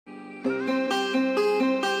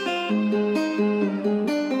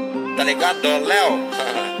tá ligado, Léo?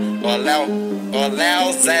 Ô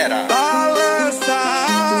Léo Zera. Balança,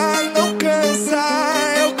 não cansa,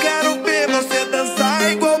 eu quero ver você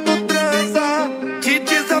dançar igual tu transa. Te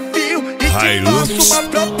desafio e te faço uma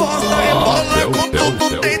proposta. Rebola com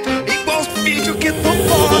tudo dentro, igual os vídeos que tu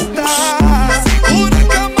posta. Segura a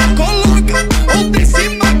cama, coloca, ou de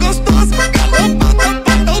cima gostosa.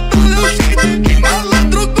 Galopata, bota o teu jeito, que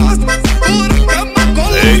malandro gosta. Segura a cama,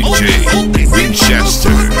 coloca, ou de cima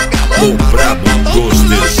gostosa. O brabo dos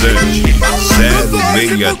desantes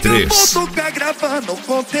 063. Vou tocar gravando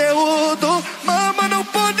conteúdo. Mama, não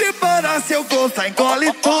pode parar, seu gosto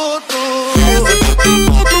engole tudo. Esse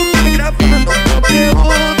vou tocar gravando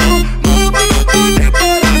conteúdo. Mama, não pode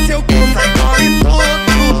parar, seu gosto engole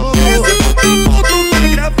tudo. Esse vou tocar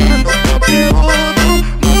gravando conteúdo.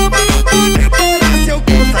 Mama, não pode parar, seu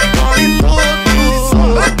gosto engole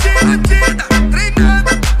tudo. Batida,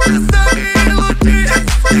 treinada, já sabe iludir.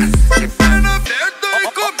 Perna aberta e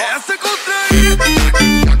começa a contrair.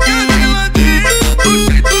 Do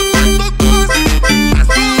jeito que tu gosta. Faz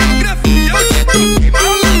coreografia, o jeito que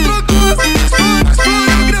malandro gosta. Faz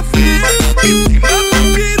coreografia em cima da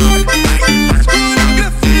piroca. Faz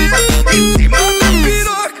coreografia em cima da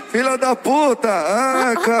piroca. Filha da puta,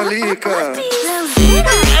 ah, calica.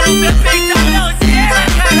 Quero ver peitão Leozeira,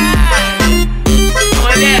 caralho.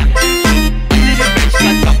 Olha, antes de praticar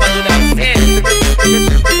a tropa do Leozeira.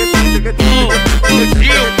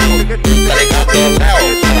 Tá ligado, Léo?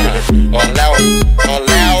 Ô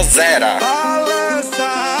Léo Zera.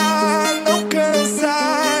 Balança, não cansa,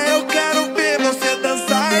 eu quero ver você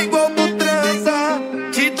dançar igual tu transa.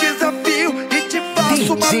 Te desafio e te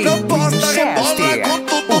faço uma proposta. Rebola com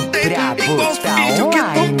tudo dentro, igual os vídeos que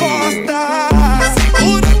tu posta.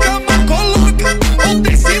 Segura a cama, coloca, ou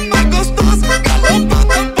de cima gostosa.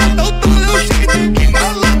 Galopata, bota o teu jeito, que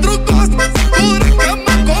malandro gosta. Segura a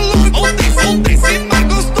cama, coloca, ou de cima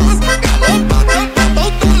gostosa. Galopata,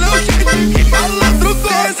 bota o teu jeito, que malandro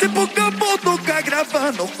gosta. Esse vou tocar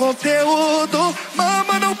gravando conteúdo.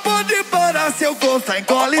 Mama, não pode parar, seu gosto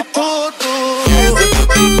engole tudo. Esse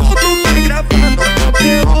vou tocar gravando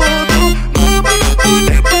conteúdo. Mama, não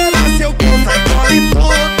pode parar, seu gosto engole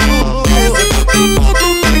tudo. Esse vou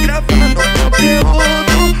tocar gravando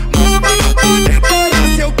conteúdo. Mama, não pode parar,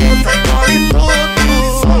 seu gosto engole tudo.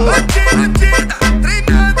 Batida,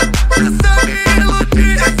 treinada, já sabe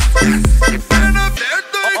iludir. Perna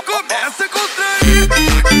aberta e começa a contrair.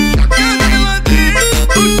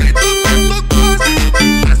 Do jeito que tu gosta.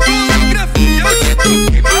 Faz coreografia, o jeito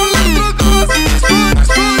que malandro gosta. Faz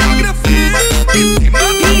coreografia em cima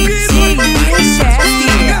da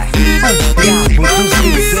piroca.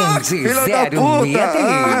 Filha da puta,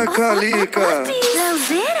 ah, calica.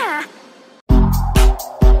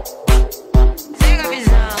 Pega a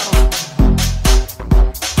visão.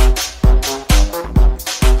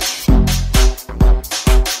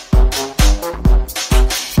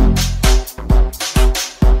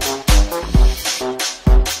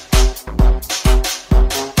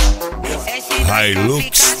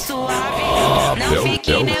 Hilux. Não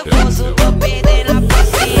fique nervoso, vou perder a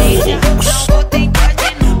paciência. Não vou tentar de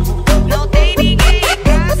novo, não tem ninguém em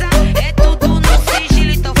casa. É tudo no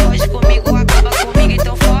sigilo, então foge comigo, acaba comigo.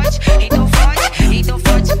 Então foge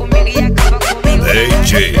comigo e acaba comigo.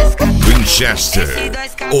 DJ Winchester,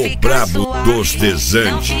 o brabo dos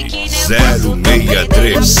desantes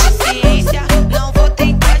 063. Não vou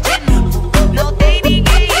tentar de novo, não tem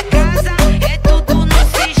ninguém em casa. É tudo no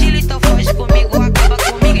sigilo, então foge comigo, acaba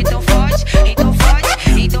comigo. Então foge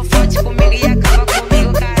comigo e acaba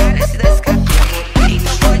comigo. Caralho, esse da escapinha.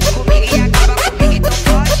 Então foge comigo e acaba comigo.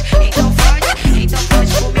 Então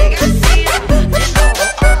foge comigo assim, ó.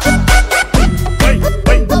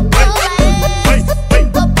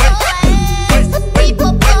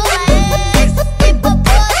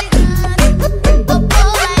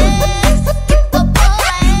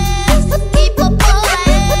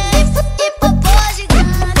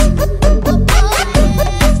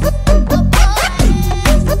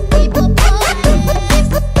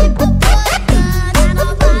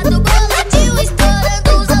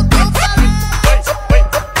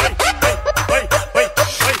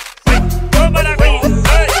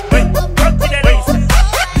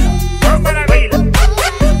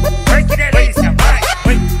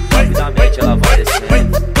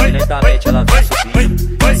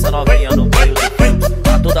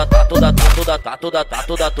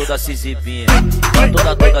 Toda se exibindo,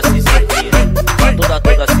 toda se exibindo,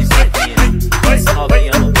 toda se exibindo. Essa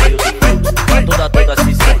novinha no meio do peito, toda se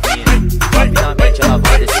exibindo. Rapidamente ela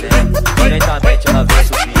vai descendo, lentamente ela vem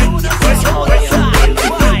subindo. Essa novinha no meio do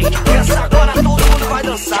peito. Essa agora todo mundo vai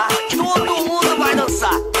dançar, todo mundo vai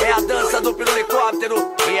dançar. É a dança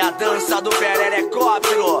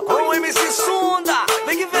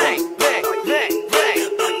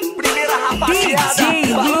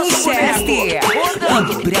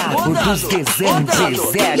dos desantes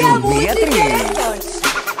 063.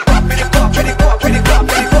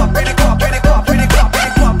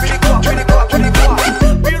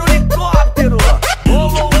 Pirulhelicóptero, ô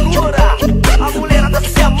loucura. A mulherada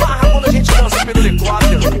se amarra quando a gente dança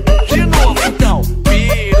pirulhelicóptero. De novo então,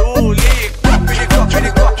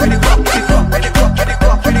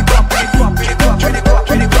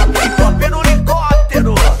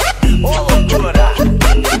 pirulhelicóptero, ô loucura.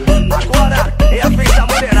 Agora é a vez da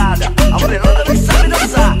mulherada. A mulherada não sabe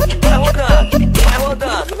dançar. Vai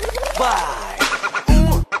rodando, vai.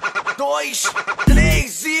 1, 2,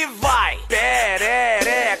 3 e vai.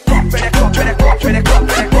 Perereco, pereco, pereco, pereco,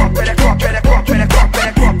 pereco, pereco, pereco, pereco, pereco,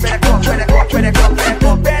 pereco, pereco,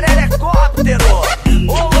 pereco, pererecóptero.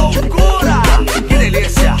 Ô loucura, que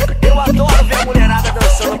delícia. Eu adoro ver a mulherada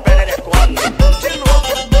dançando pererecóptero. De novo.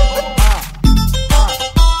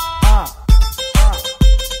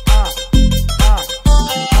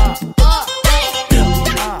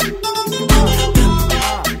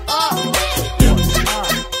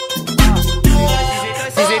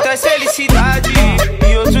 Dizem traz felicidade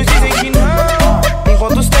e outros dizem que não.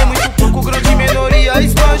 Enquanto os tem muito pouco, grande minoria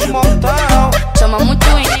expande um montão. Chama muito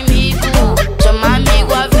inimigo, chama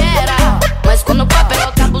amigo a vera. Mas quando o papel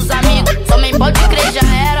acaba os amigos, somente pode crer, já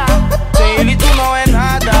era. Sem ele tu não é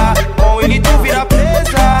nada, com ele tu vira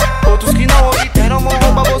presa. Outros que não obterão vão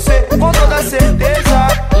roubar você com toda certeza.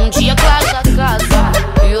 Um dia claro da casa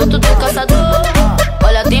e outro do caçador.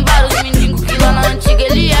 Olha, tem vários mendigos que lá na antiga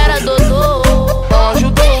ele era doutor. Não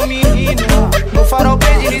ajudou o menino no farol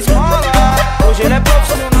pedindo esmola. Hoje ele é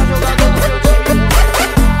profissional, jogador do seu time.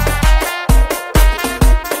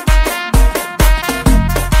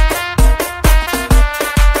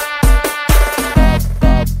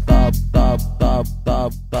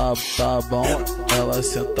 Tá bom, ela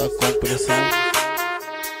senta com pressão.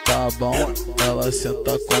 Tá bom, ela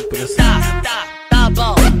senta com pressão. Tá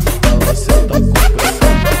bom. Ela senta com pressão.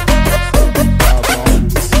 Tá bom,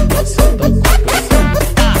 senta com pressão.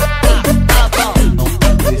 Tá bom. Não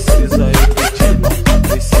precisa eu pedir, não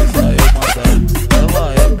precisa eu mandar. Ela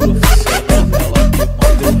é profissional, ela que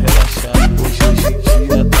manda eu relaxar. Hoje em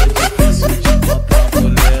dia tá difícil de encontrar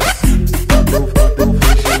mulher assim. Quando eu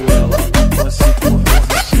vejo ela, não consigo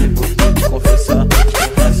resistir. Vou te confessar,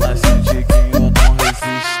 mas assim diguinho não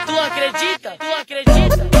resiste. Tu acredita?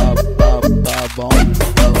 Tá bom,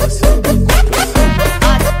 ela senta com pressão.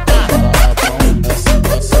 Tá bom,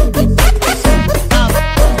 essa senta com pressão. Tá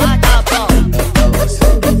bom. Ela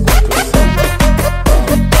senta com pressão.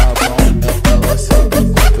 Tá bom, ela senta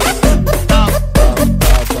com pressão. Tá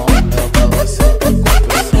bom, ela senta com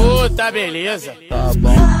pressão. Puta beleza. Tá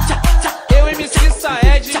bom. Eu, MC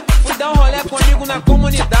Saed, fui dar um rolê comigo na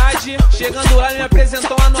comunidade. Chegando lá, me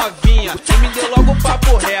apresentou uma novinha e me deu logo o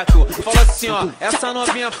papo reto. Falou assim, ó, essa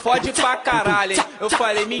novinha fode pra caralho, hein? Eu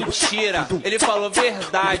falei, mentira. Ele falou,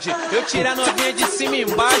 verdade. Eu tirei a novinha de cima e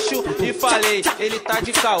embaixo e falei, ele tá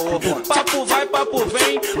de caô. Papo vai, papo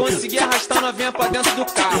vem, consegui arrastar a novinha pra dentro do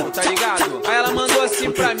carro, tá ligado? Aí ela mandou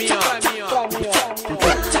assim pra mim, ó.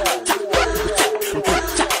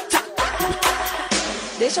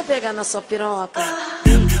 Deixa eu pegar na sua piroca.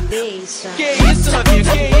 Deixa. Que isso, novinha?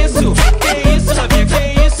 Que isso? Que isso, novinha? Que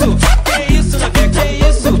isso? Que isso, novinha? Que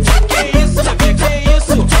isso? Que isso, novinha? Que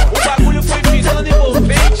isso? O bagulho foi ficando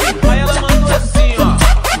envolvente, aí ela mandou assim, ó.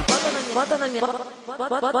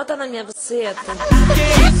 Bota na minha buceta. Que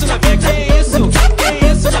isso, novinha? Que isso? Que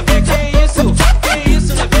isso, novinha? Que isso? Que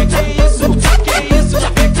isso, novinha? Que isso? Que isso,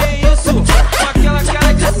 novinha? Que isso? Com aquela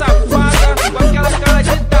cara de safada, com aquela cara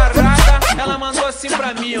de tarada, ela mandou assim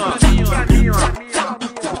pra mim, ó.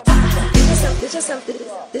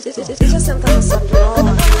 Deixa eu sentar na sua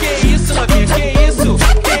piroca. Que isso, novinha? Que isso?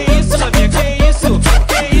 Que isso, novinha? Que isso?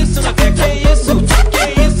 Que isso, novinha? Que isso? Que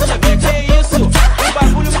isso, novinha? Que isso? O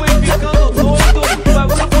bagulho foi ficando doido, o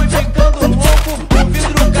bagulho foi ficando louco. O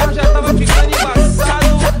vidro do carro já tava ficando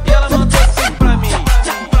embaçado e ela mandou assim pra mim.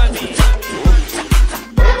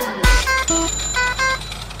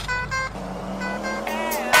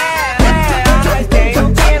 Nós tem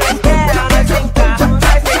o que nós quer, nós vem cá.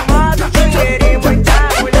 Nós tem modo, dinheiro e muita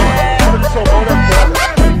mulher.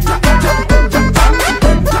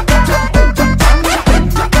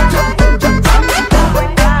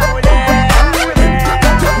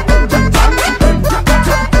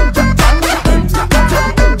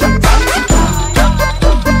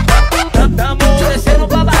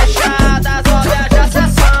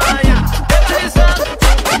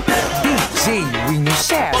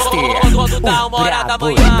 Dá uma hora da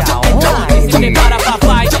manhã, se prepara pra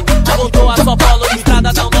fight. Já voltou a São Paulo,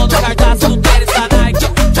 estrada dá um nó no cartaz do tênis da Nike.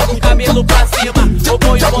 Joga o cabelo pra cima, ou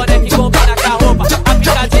põe o boné que combina com a roupa. A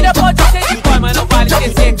picadilha pode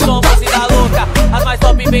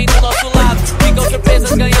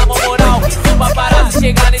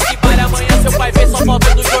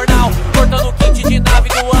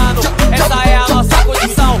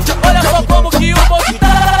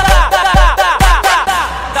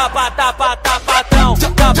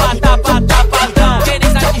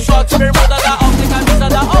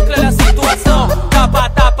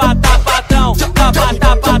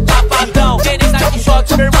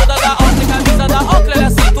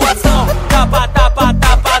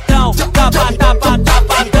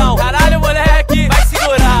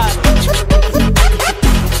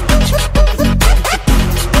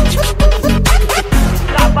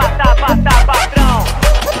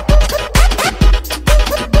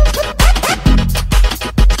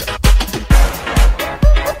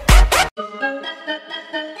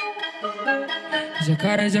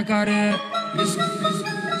jacaré.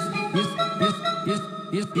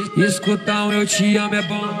 Escutar um eu te amo é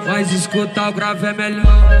bom, mas escutar o grave é melhor.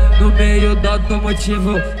 No meio do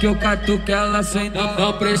automotivo que eu catuco ela sem dó.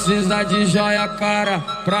 Não precisa de joia cara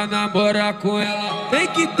pra namorar com ela. Tem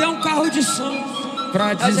que ter um carro de som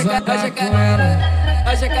pra desandar com ela.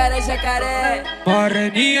 Ó jacaré, jacaré.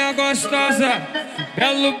 Moreninha gostosa,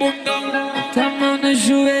 belo bundão. Tá mão no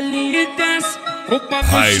joelhinho e desce, roupa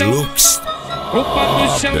no chão. Roupa no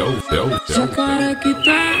chão, jacaré que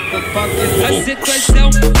tá, roupa que tá situação.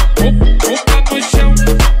 Roupa no chão,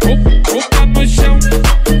 roupa no chão.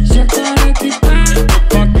 Jacaré que tá,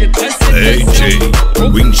 roupa que tá situação. DJ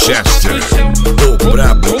Winchester, o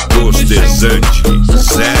brabo dos desantes,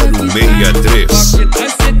 063. Roupa que tá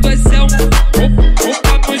situação.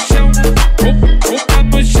 Roupa no chão, roupa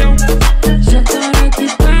no chão. Jacaré que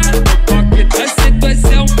tá, roupa que tá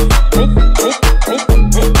situação.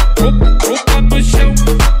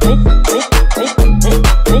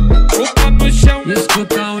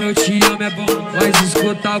 Escutar um eu te amo é bom, mas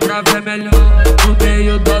escutar o grave é melhor. No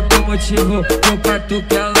meio do automotivo eu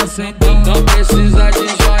catuco ela sem dó. Não precisa de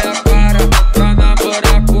joia cara pra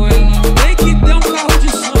namorar com ela. Tem que ter um carro de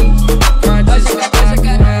som pra desandar com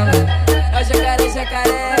ela. Ó jacaré,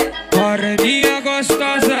 jacaré. Moreninha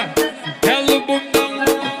gostosa, belo bundão.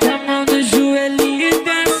 Tá mão no joelhinho e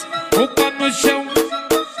desce, roupa no chão.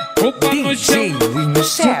 Roupa no chão,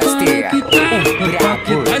 jacaré que tá, roupa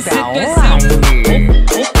que tá situação.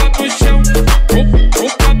 Roupa no chão,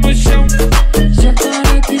 roupa no chão.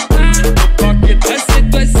 Jacaré que tá, roupa que tá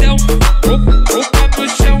situação. Roupa no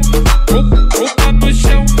chão, roupa no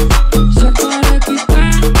chão. Jacaré que tá,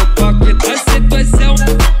 roupa que tá situação.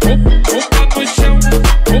 Roupa no chão,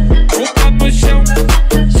 roupa no chão.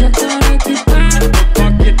 Jacaré que tá, roupa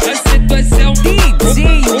que tá situação. DJ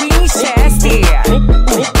Winchester,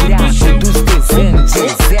 o brabo dos desantes,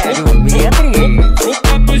 063.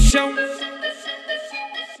 Roupa no chão.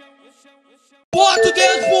 Bota o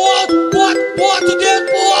dedo pro alto, bota o dedo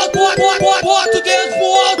pro alto, bota o dedo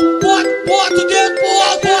pro alto, bota o dedo pro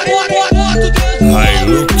alto, bota o dedo pro alto.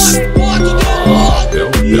 Hilux, Bota o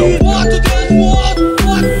dedo pro alto, bota o dedo pro alto,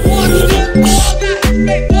 bota o dedo pro alto,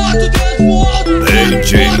 bota o dedo pro alto.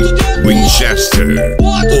 DJ Winchester, o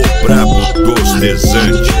brabo dos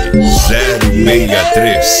desantes,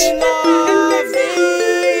 063.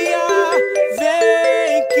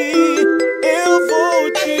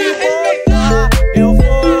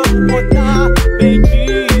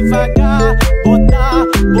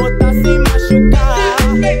 Botar sem machucar.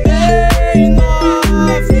 Ei,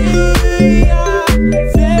 novinha,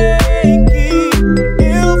 vem que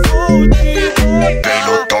eu vou te botar. Vem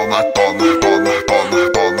no toma, toma, toma, toma,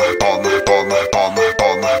 toma, toma, toma, toma,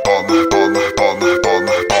 toma, toma, toma,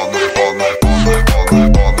 toma, toma,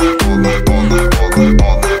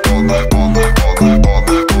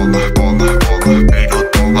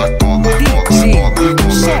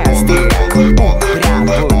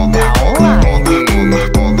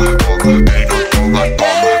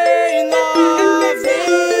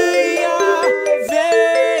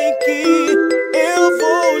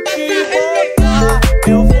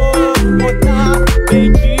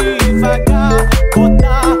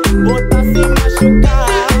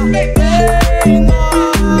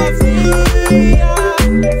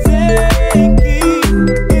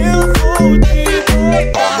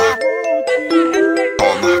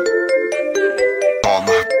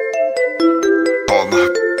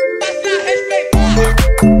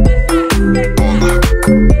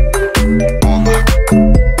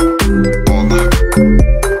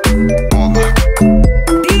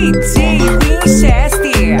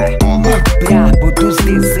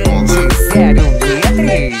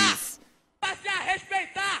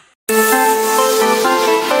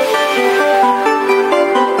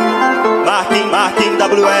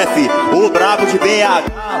 WF, o brabo de BH.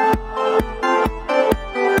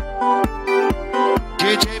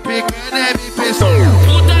 DJ pequeno é me pessoa.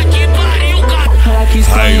 Puta que pariu, cara. Ela quis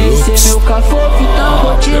conhecer meu cafofo, então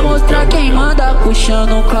vou te mostrar quem manda.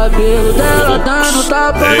 Puxando o cabelo dela, dando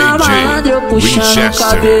tapa na malandra. Eu puxando o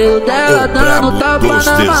cabelo dela, dando tapa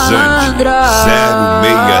na malandra.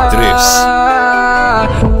 063.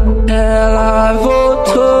 Ela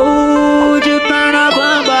voltou de perna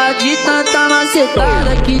bamba, de tanta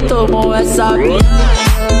macetada que tomou essa piranha.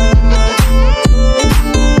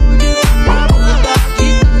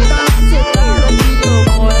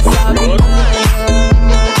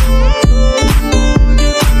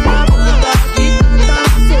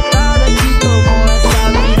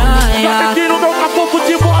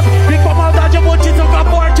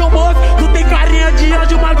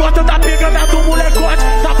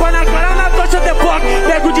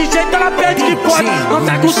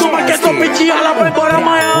 que é só pedir, ela vai embora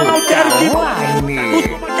amanhã, eu não quero que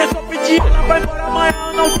costuma que é só pedir, ela vai embora amanhã,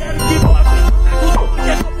 eu não quero que costuma que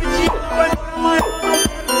é só pedir, ela vai embora amanhã, eu não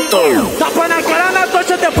quero que tapa na cara na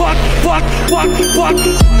tocha de fuck.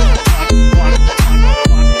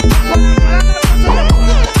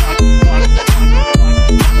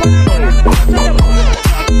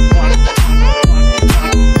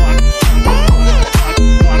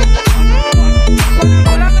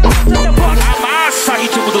 Amassa,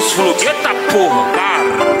 ritmo dos flugueta, porra,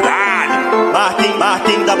 caralho.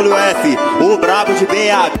 Martin WF, o brabo de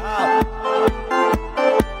BH.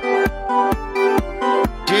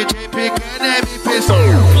 DJ pequeno MP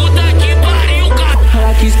Puta que pariu, cara.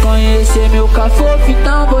 Ela quis conhecer meu cafofo,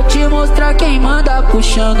 então vou te mostrar quem manda.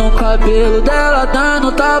 Puxando o cabelo dela,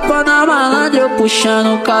 dando tapa na malandra. Eu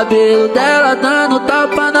puxando o cabelo dela, dando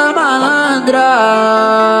tapa na malandra.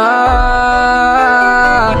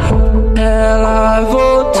 Ela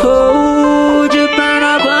voltou de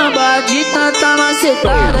perna bamba, de tanta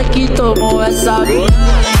macetada que tomou essa mina.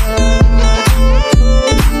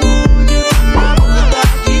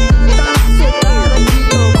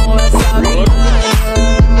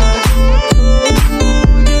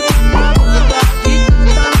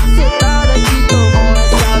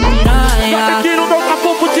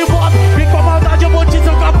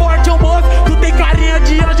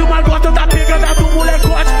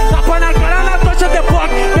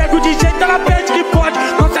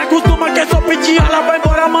 Ela vai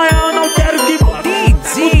embora amanhã, eu não quero que volte.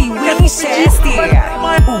 DJ Winchester,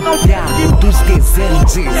 o brabo dos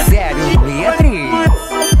desantes 063.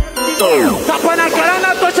 Tapa na cara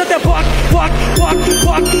na tocha de fuck.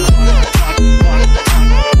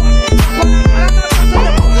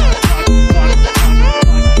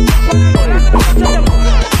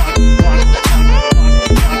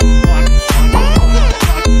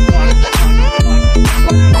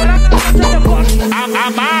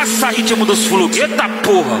 Amassa, ritmo dos flugueta,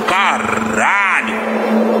 porra, caralho.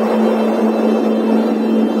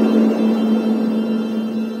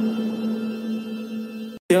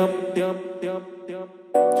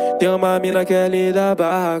 Tem uma mina que é ali da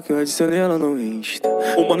barra, que eu adicionei ela no Insta.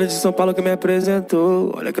 Um mano de São Paulo que me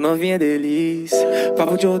apresentou, olha que novinha delícia.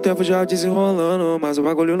 Papo de um tempo já desenrolando, mas o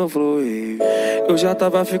bagulho não flui. Eu já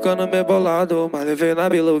tava ficando meio bolado, mas levei na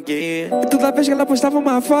biloguinha. E toda vez que ela postava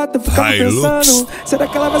uma foto, eu ficava pensando, será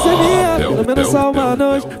que ela vai ser minha? Pelo menos só uma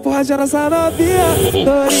noite, porra, já essa novinha.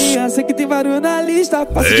 Dorinha, sei que tem barulho na lista,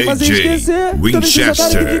 passa de fazer esquecer.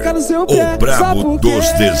 Winchester, o brabo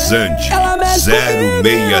dos desantes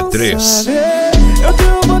 063. Eu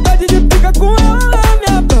tenho vontade de ficar com ela na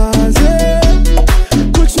minha base.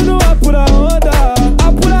 Continua pura onda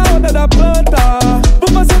da planta. Vou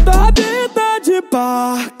fazer tua rabita de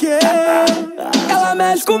parque. Ela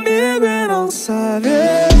mexe comigo e não sabe.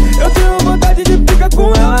 Eu tenho vontade de ficar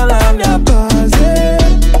com ela na minha base.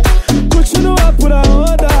 Continua pura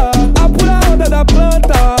onda da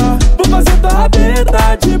planta. Vou fazer tua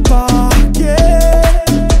rabita de parque.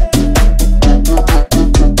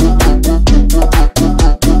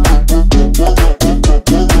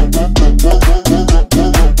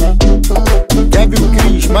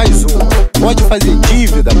 Mais uma, pode fazer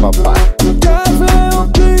dívida, papai.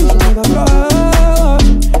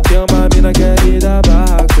 Tem uma mina que é ali da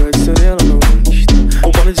barra, que eu adicionei ela no Insta.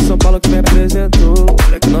 Um mano de São Paulo que me apresentou,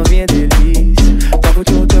 olha que novinha delícia. Papo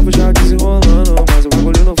de um tempo já desenrolando, mas o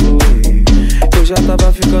bagulho não foi. Eu já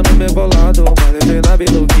tava ficando meio bolado, mas levei na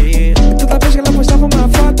biloguinha. E toda vez que ela postava uma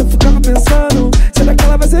foto, eu ficava pensando, será que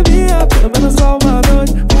ela vai ser minha? Pelo menos só uma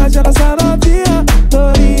noite, porra, já essa novinha.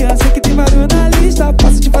 Dorinha, sei que tem barulho na lista,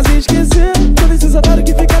 passa de fazer esquecer. Todo esse saudade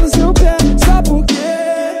que fica no seu pé, sabe por quê?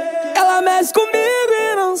 Ela mexe comigo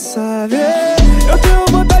e não sabe. Eu tenho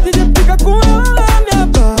vontade de ficar com ela na minha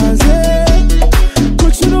base.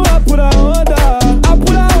 Continua pura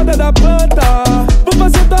onda da planta. Vou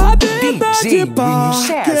fazer tua rabita de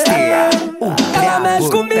parque. Ela mexe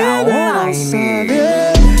comigo e não sabe.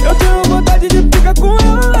 Eu tenho vontade de ficar com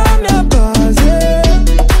ela na minha base.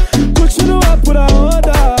 Continua pura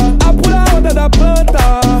onda da planta.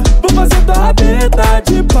 Vou fazer tua rabita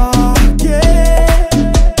de parque.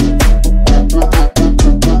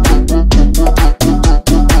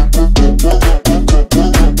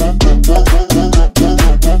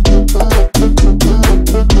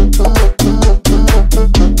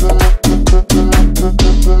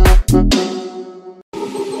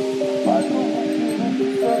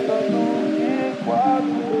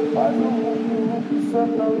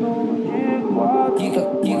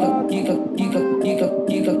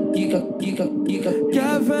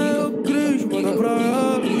 Quer ver o Cris, manda pra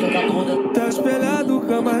ela. Tá espelhado,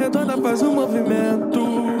 cama redonda, faz um movimento.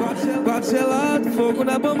 quarto gelado, fogo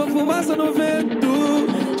na bomba, fumaça no vento.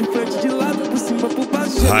 De frente, de lado, por cima, por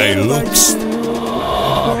baixo. Hilux.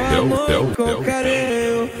 Com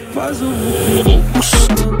carinho, faz o Volks.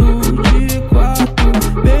 De quatro,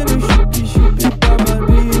 bem no chup-chup, tava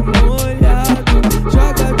bem molhado.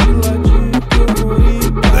 Joga de ladinho que eu vou ir.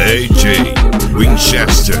 DJ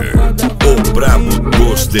Winchester, o brabo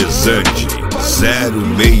dos desantes,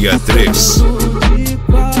 063.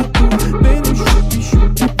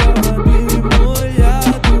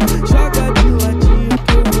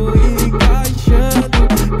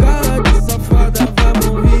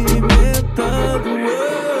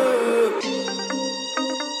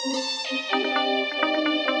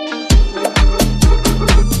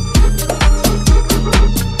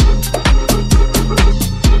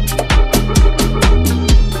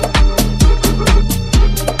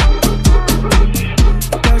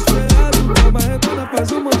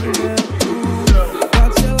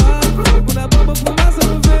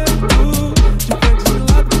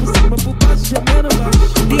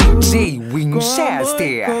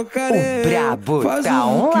 O brabo tá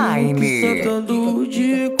online.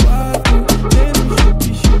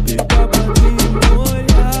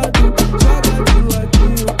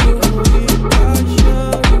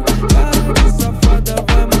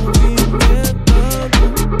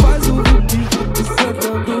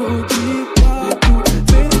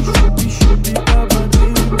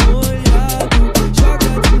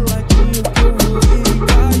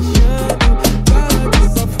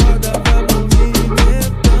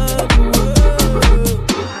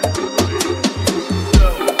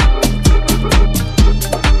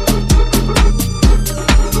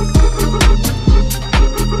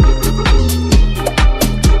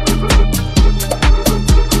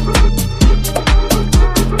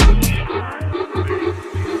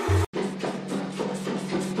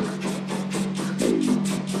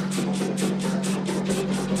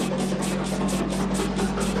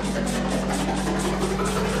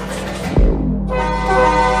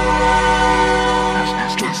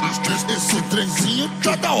 Esse trenzinho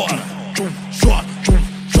tá da hora.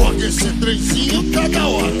 Joga esse trenzinho tá da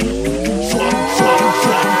hora. Joga.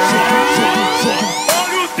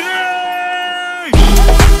 Olha o trem!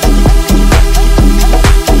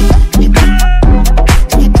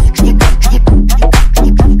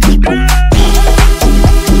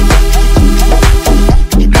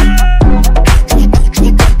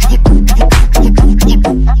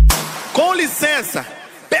 Com licença,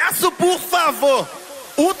 peço por favor.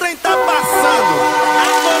 O trem tá passando a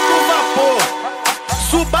todo vapor.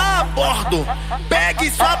 Suba a bordo,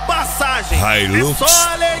 pegue sua passagem. Hilux. É só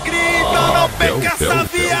alegria, então não perca essa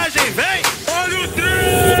viagem. Vem! Olha o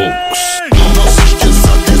trem! Não se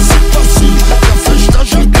esqueça desse passinho, que a festa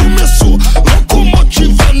já começou.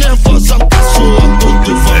 Locomotiva nervosa passou a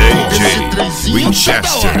todo vapor. Esse trenzinho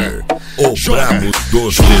Winchester, tá da hora. o brabo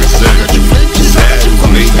dos desantes,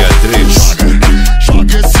 063.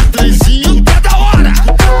 Joga esse trenzinho tá da hora.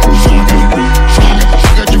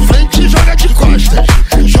 Joga de frente, joga de costas.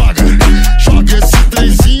 Joga esse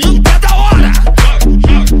trenzinho tá da hora.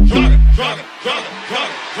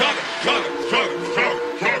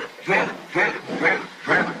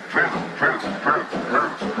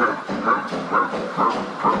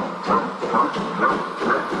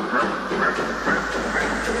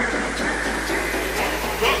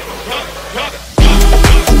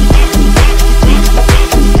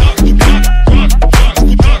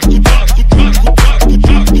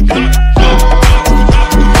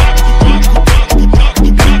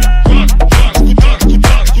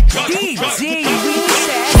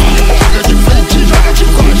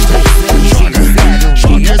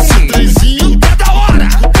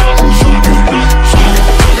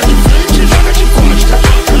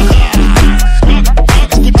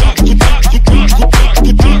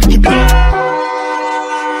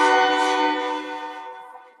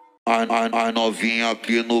 As novinhas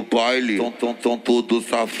aqui no baile tão tudo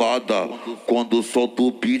safada. Quando solta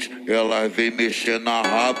o beat, elas vem mexer na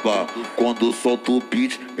raba. Quando solta o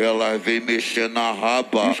beat, elas vem mexer na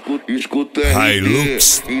raba. Escuta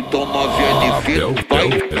Hilux. Então novinha de fita, vai,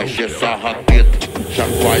 mexe essa rapeta.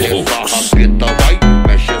 Chacoalha essa rapeta, vai,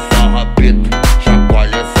 mexe essa rapeta.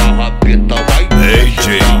 Chacoalha essa rapeta, vai,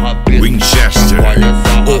 DJ Winchester,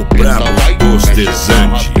 o brabo dos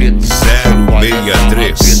desantes,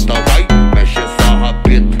 063. Mexe essa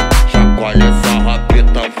rapeta, chacoalha essa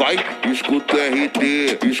rapeta, vai, escuta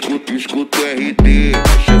RD, escuta RD,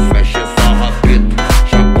 mexe essa rapeta,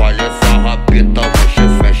 chacoalha essa rapeta,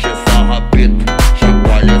 mexe essa rapeta,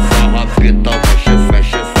 chacoalha essa rapeta,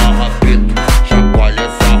 mexe essa rapeta, chacoalha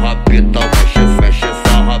essa rapeta, mexe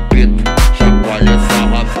essa rapeta, chacoalha essa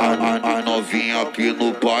rapeta. novinha aqui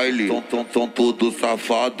no baile são tudo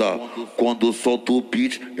safada. Quando solta o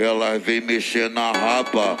beat, elas vem mexer na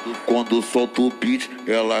raba. Quando solta o beat,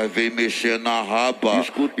 elas vem mexer na raba.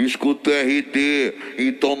 Escuta RD,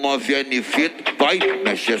 então novinha nifeta, vai,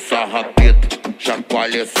 mexe essa rabeta,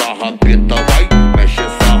 chacoalha essa rabeta, vai, mexe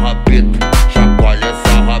essa rabeta, chacoalha essa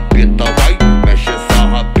rabeta, vai, mexe essa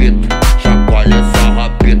rabeta, chacoalha essa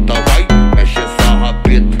rabeta, vai, mexe essa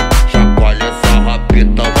rabeta, chacoalha essa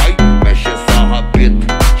rabeta, vai, mexe essa rabeta,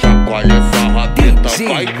 chacoalha essa rabeta,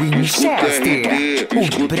 vai, escuta RD,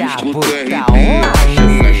 escuta RD,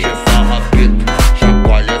 mexe essa rabeta,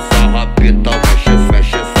 chacoalha essa rabeta,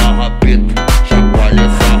 mexe essa rabeta, chacoalha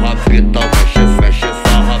essa rabeta, mexe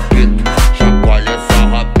essa rabeta, chacoalha essa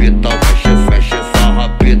rabeta, mexe essa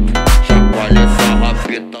rabeta, chacoalha essa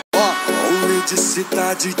rabeta. Homem de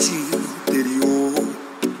cidade de interior,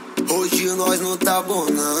 hoje nós não tá bom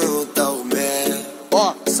não, tá o mé.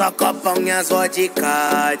 Só copão e as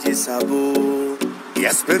vodka de sabor e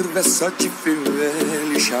as perversas de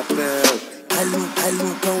vermelho e chapéu. Ai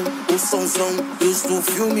Lucão, o somzão dos do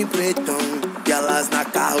filme pretão, e elas na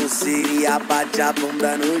carroceria bate a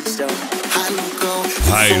bunda no chão. Ai Lucão, o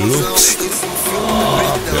somzão dos do filme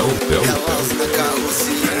pretão, e elas na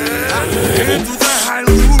carroceria. Dentro da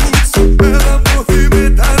Hilux, ela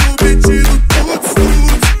movimenta no pedido tudo,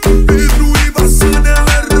 vidro embaçando,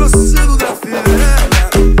 ela roçando na filela.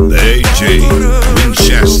 DJ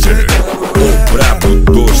Winchester, o brabo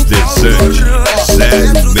dos desantes,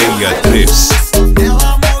 063.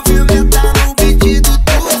 Ela movimenta no pedido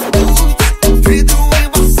tudo, vidro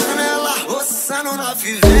embaçando, ela roçando na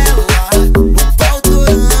fivela. O pau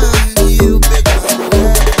torando e eu pegando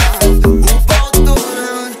ela. O pau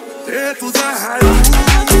torando dentro da Hilux.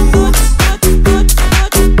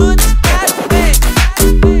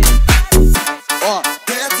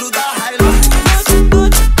 Dentro da Hilux.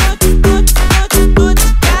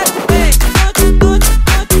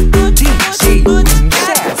 DJ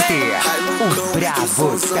Winchester, o brabo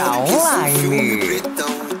tá online.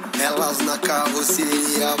 Elas na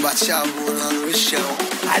carroceria bate a bunda no chão.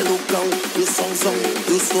 Ai Lucão, o somzão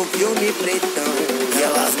do seu filme pretão, e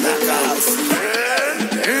elas na carroceria.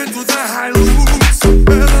 Dentro da Hilux,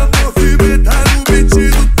 ela movimenta no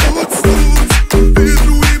pedido tudo,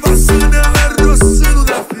 vidro embaçando, ela roçando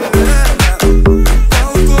na filela. O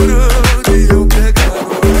pau torando e eu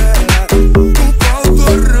pegando ela. O pau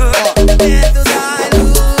torando. Dentro da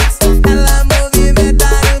Hilux, ela movimenta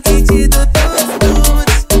no pedido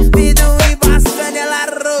tudo, vidro embaçando, ela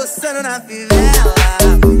roçando na fivela.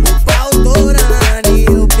 O pau torando e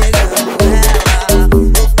eu pegando ela. O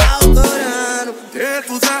pau torando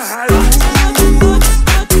dentro da Hilux.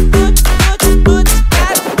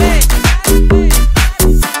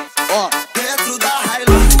 Dentro da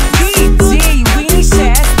Hilux. DJ Winchester,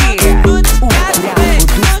 o brabo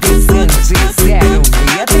dos desantes,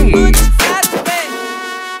 063.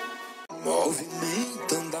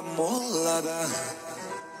 Movimentando a molada,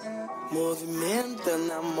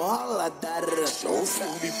 movimentando a molada. Sou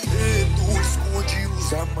filme preto, esconde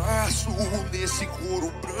os amassos nesse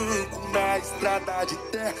couro branco na estrada de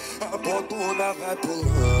terra. A botona vai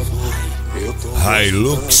pulando. Eu tô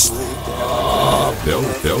Hilux, Abel.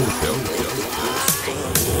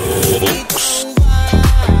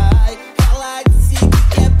 Ela disse que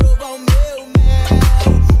quer provar o meu mel,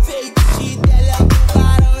 feito de telha do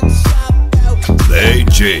barão de chapéu.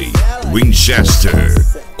 DJ Winchester,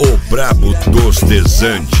 o brabo dos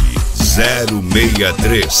desantes,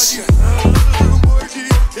 063.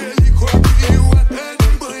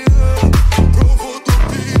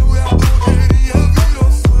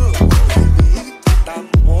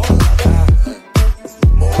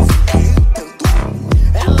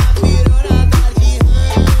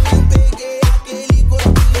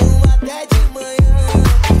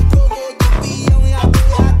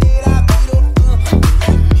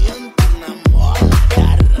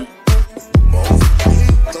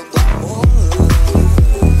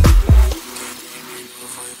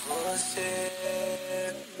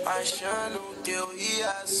 Achando que eu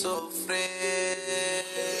ia sofrer,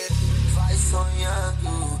 vai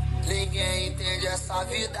sonhando, ninguém entende essa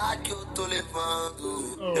vida que eu tô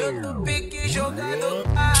levando. Eu tô pique jogando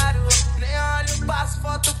caro, nem olho pras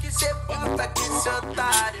fotos que cê posta aqui, seu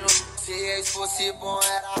otário. Se ex fosse bom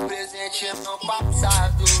era presente não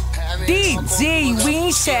passado. DJ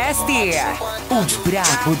Winchester, o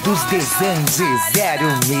brabo dos desantes,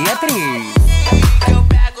 063. Eu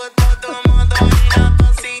pego todo mundo e não tô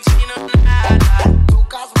sentindo nada. Tô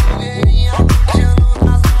com as mulherinhas curtindo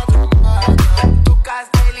nas madrugadas. Tô com as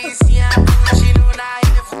delicinhas curtindo na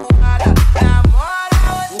revoada. Namora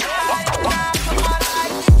otário, namora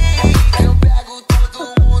aqui. Eu pego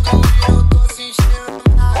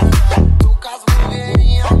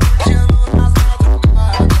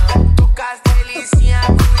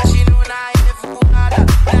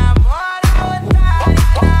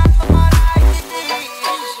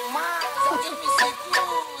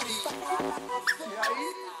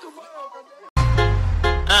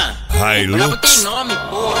brabo tem nome,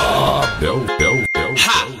 porra.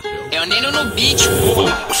 Ha, é o Neno no beat,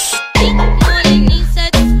 porra.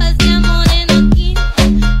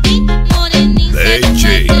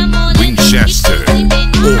 DJ Winchester,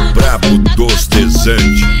 o brabo dos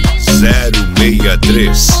desantes,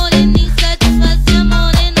 063.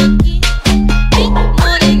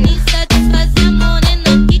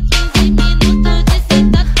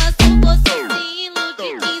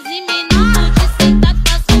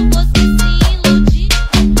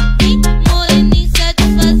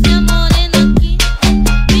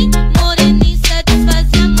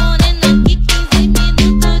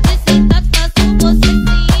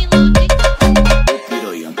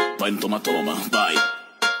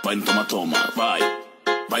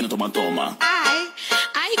 Vai no toma, Ai,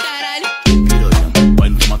 ai, caralho.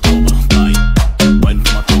 vai no toma, vai. Vai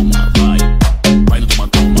no toma, vai. Vai no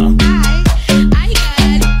toma, Ai,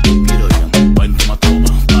 caralho. vai no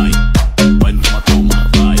toma, vai. Vai no toma,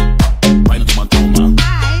 vai. Vai no toma.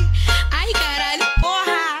 Ai, caralho.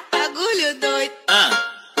 Porra, bagulho doido.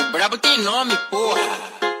 O brabo tem nome, porra.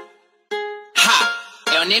 Ha,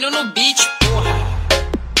 é o Neno no beat, porra.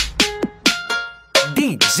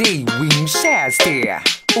 DJ Winchester,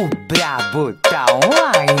 o brabo tá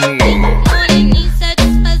online. Moreninha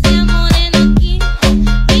satisfazer morena aqui.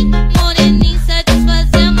 Vem, moreninha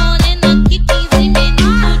satisfazer morena aqui. 15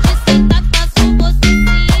 minutos de sentar, faço você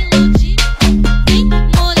se iludir. Vem,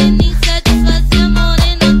 moreninha satisfazer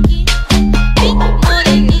morena aqui. Vem,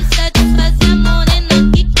 moreninha satisfazer morena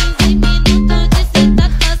aqui. 15 minutos de sentar,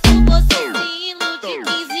 faço você se iludir.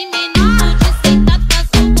 15 minutos de sentar,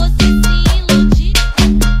 faço você se iludir.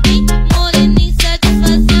 Vem, moreninha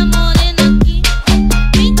satisfazer morena aqui.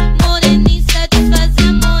 Vem, moreninha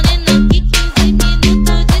satisfazer morena aqui. 15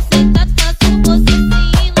 minutos de sentar, faço você se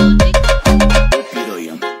iludir.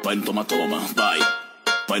 Vai no toma, vai.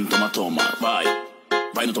 Vai no toma, vai.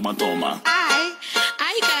 Vai no toma. Ai,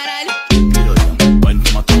 ai, caralho. Vai no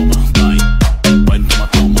toma, vai. Vai no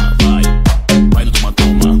toma, vai. Vai no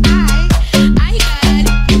toma. Ai,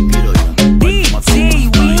 caralho. DJ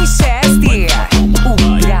Winchester, o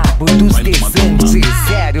brabo dos desantes,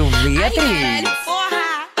 063. Porra,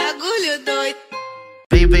 bagulho doido.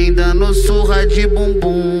 Vem dando surra de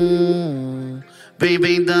bumbum.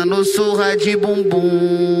 Vem dando surra de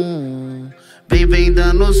bumbum. Vem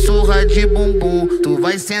dando surra de bumbum. Tu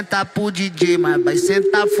vai sentar pro DJ, mas vai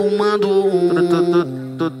sentar fumando um.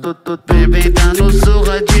 Vem dando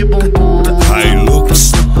surra de bumbum.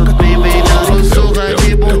 Hilux. Vem dando surra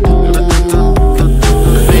de bumbum.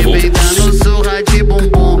 Vem dando surra de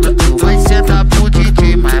bumbum. Tu vai sentar pro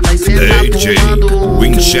DJ, mas vai sentar DJ fumando um.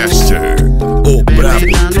 Winchester, o brabo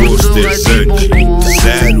dos desantes,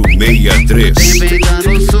 063. Vem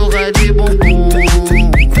dando surra de bumbum.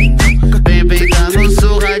 Vem dando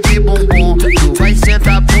surra de bumbum. Tu vai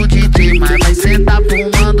sentar pro DJ, mas vai sentar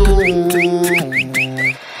fumando um.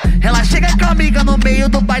 Ela chega com a amiga no meio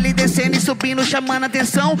do baile, descendo e subindo, chamando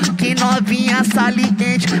atenção. Que novinha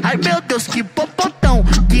saliente. Ai meu Deus, que popotão.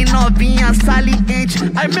 Que novinha saliente.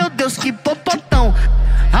 Ai meu Deus, que popotão.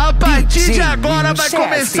 A partir de agora vai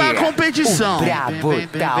começar a competição. O brabo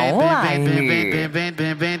tá online.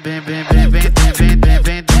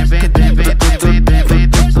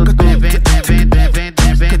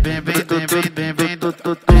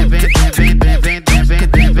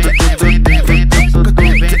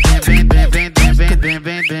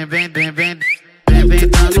 Vem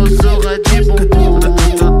dando surra de bumbum.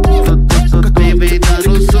 Vem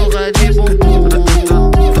dando surra de bumbum.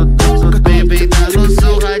 Vem dando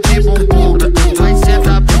surra de bumbum. Tu vai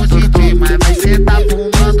sentar pro DJ, mas vai sentar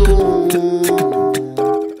fumando um.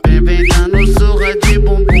 Vem dando surra de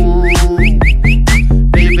bumbum.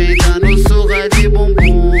 Vem dando surra de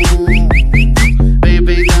bumbum.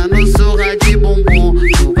 Vem dando surra de bumbum.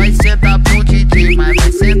 Tu vai sentar pro DJ, mas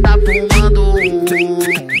vai sentar fumando um.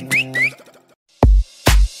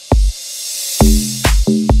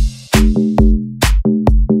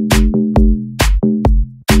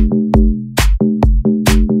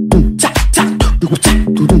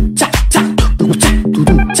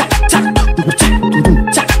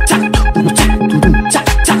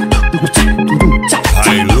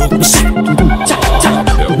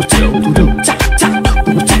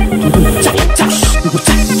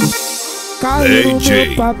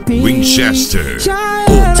 DJ Winchester,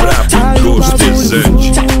 o brabo dos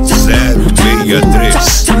desantes, 063.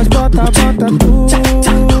 Mas bota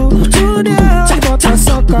bota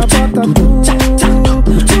soca, bota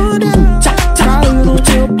caiu no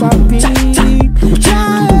teu papinho, já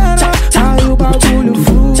era, aí o bagulho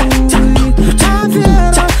flui,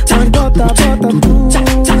 caveira, mas bota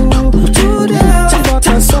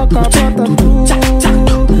bota soca, bota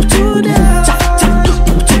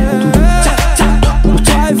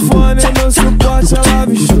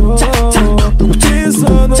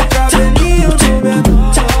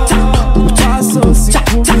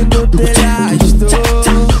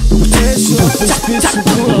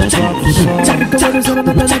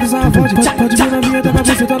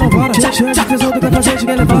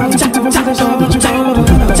Se você deixar o beat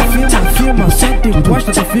firma, senta e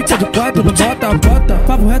posta, tu fica de quatro, não bota.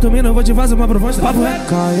 Papo reto, mina, eu vou te fazer uma proposta. Papo reto.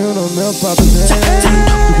 Caiu no meu papo,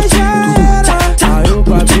 aí o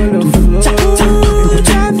bagulho flou.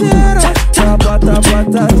 Bota,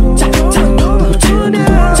 saca, caiu no meu papinho.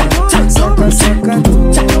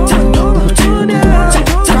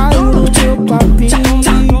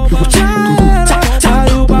 Já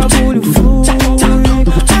era, aí o bagulho flui.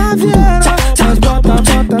 A vieira, mas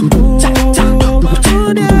bota tudo.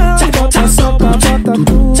 Bota, soca, bota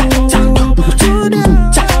tudo.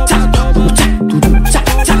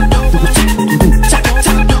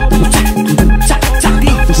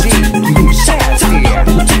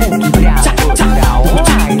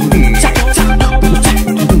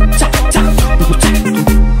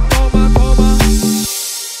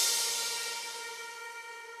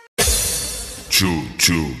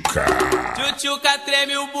 Tchutchuca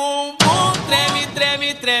treme o bumbum,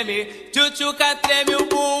 treme. Tchutchuca treme o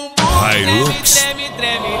bumbum,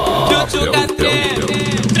 treme. Tchutchuca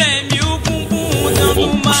treme o bumbum, dando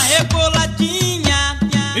uma reboladinha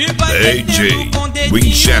e vai DJ com dedinho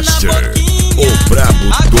Winchester, na boquinha. o brabo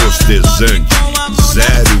dos desantes,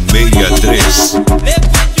 063.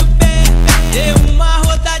 Levante o pé, dê uma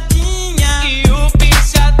rodadinha e o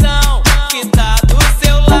pinchadão que tá do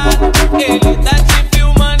seu lado, ele tá te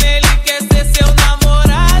filmando, ele quer ser seu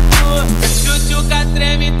namorado. Tchutchuca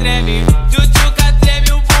treme, tchutchuca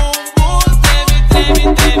treme o bumbum, treme.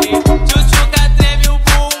 Tchutchuca treme o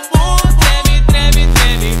bumbum, treme.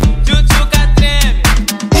 Tchutchuca treme.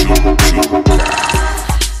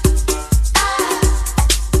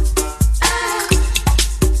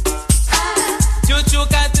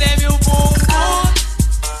 Tchutchuca treme o bumbum.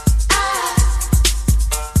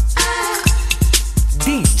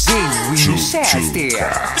 DJ Winchester,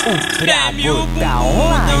 o brabo da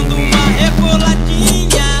Dando online. uma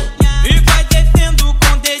reboladinha e vai descendo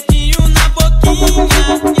com o dedinho na boquinha.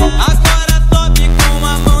 Agora sobe com a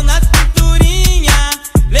mão na cinturinha.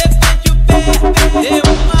 Levante o pé, dê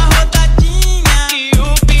uma rodadinha e o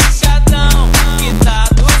pinchadão que tá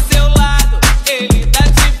do seu lado, ele tá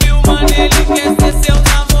te filmando, ele quer ser seu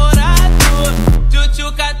namorado.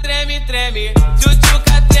 Tchutchuca treme.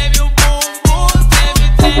 Tchutchuca treme o bumbum, treme.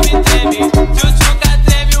 Tchutchuca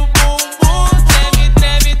treme o bumbum,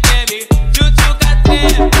 treme. Tchutchuca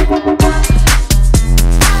treme.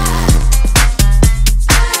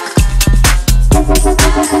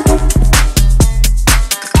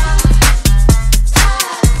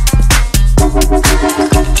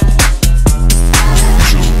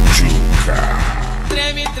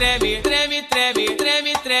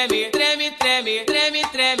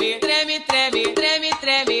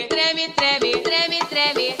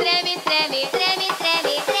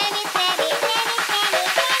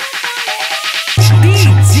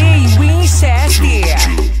 DJ Winchester,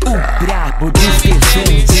 o brabo dos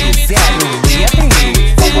desantes, 063.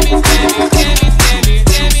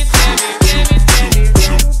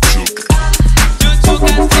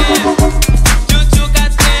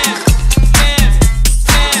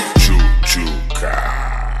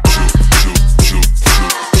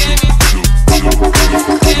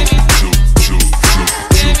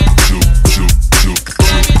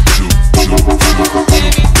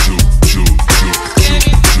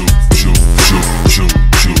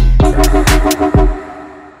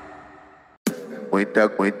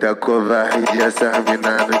 Muita covardia essas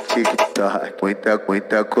mina no TikTok.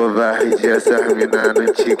 Muita covardia essas mina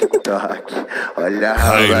no TikTok. Olha a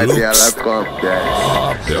raba dela como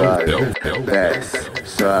desce,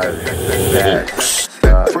 sobe, desce.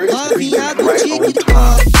 Novinha do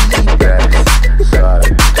TikTok. Desce, sobe,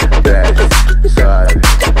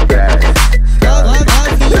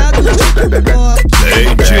 Novinha do TikTok.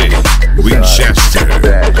 DJ Winchester,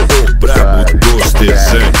 o brabo dos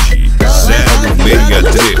desantes,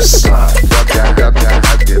 063.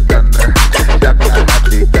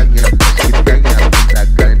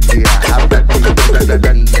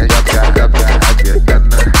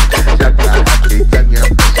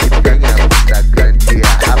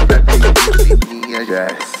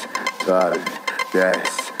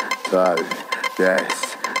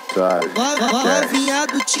 Novinha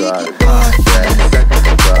do TikTok.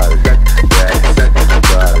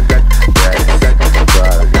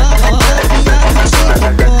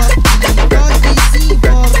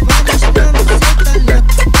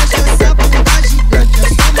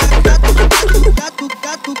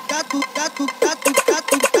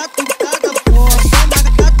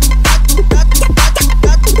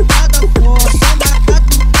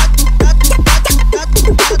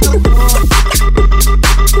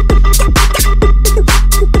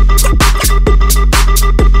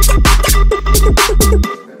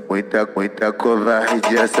 Muita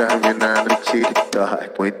covarde essas mina no TikTok.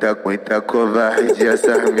 Muita covarde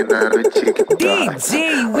essas mina no TikTok.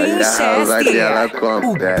 DJ Winchester,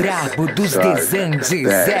 o brabo dos desandes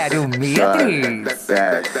 063.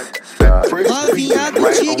 Novinha do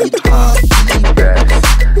TikTok.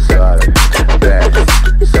 Novinha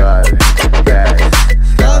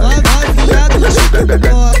do TikTok.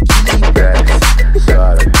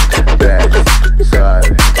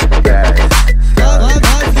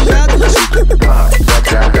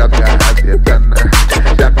 Joga rabetana,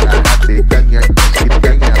 joga rabetana, que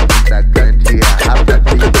tenha bunda grande, a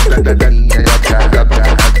rabetana da linha. Joga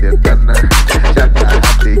rabetana, joga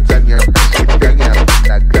rabetana, que tenha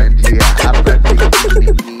bunda grande, a rabetana.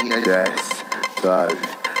 Desce, sobe,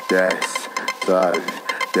 desce, sobe,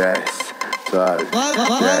 desce, sobe.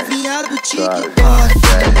 Novinha do TikTok.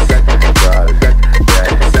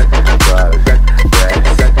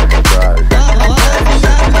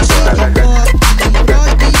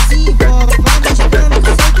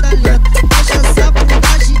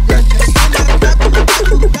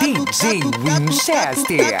 DJ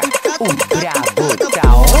Winchester, o brabo tá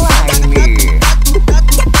online.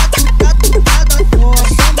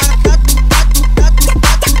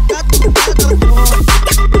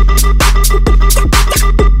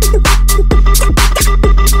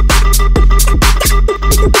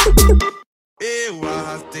 Eu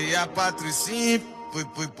arrastei a Participe, fui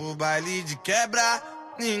pro baile de quebra.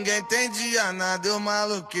 Ninguém entendia nada, eu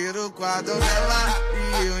maloqueiro com a donzela.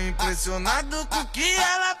 E eu impressionado com o que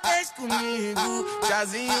ela fez comigo.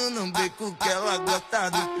 Chazinho no beco que ela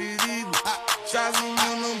gosta do perigo.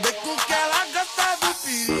 Chazinho no beco que ela gosta do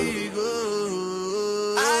perigo.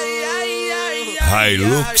 Ai, ai, ai, ai.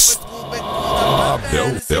 Hilux.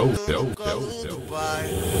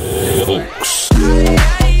 Abelvolks.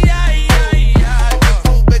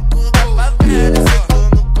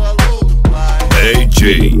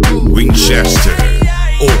 DJ Winchester,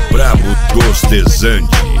 o brabo dos desandes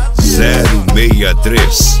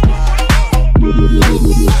 063.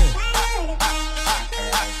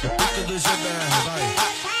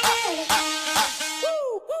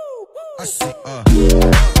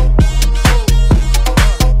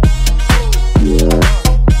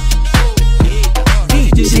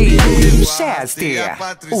 DJ Winchester,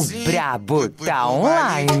 o brabo tá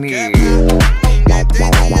online.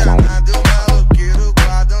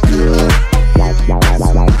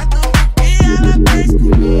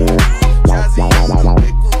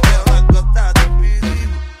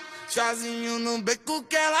 Chazinho no beco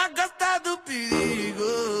que ela gosta do perigo.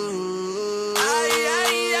 Ai,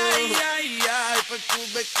 ai, ai, ai, ai. Foi pro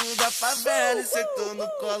beco da favela e sentou no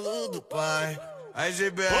colo do pai. Aí,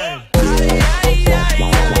 GBR. Ai, ai, ai,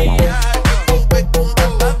 ai, ai. Foi pro beco da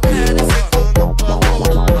favela e sentou no colo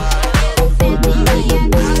do pai.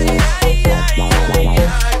 Ai, ai, ai, ai,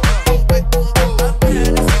 ai. Foi pro beco da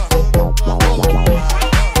favela e sentou no colo do pai.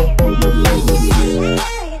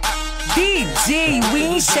 DJ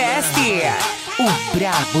Winchester, o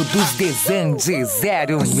brabo dos desandes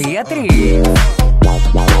 063.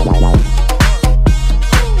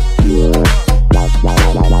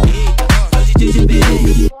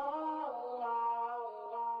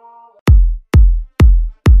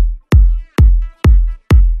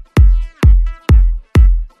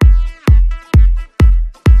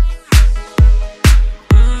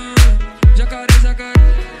 Jacaré, jacaré,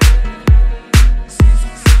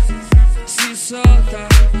 se solta,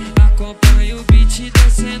 acompanha o beat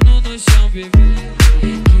descendo no chão, bebê.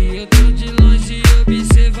 Que eu tô de longe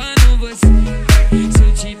observando você. Se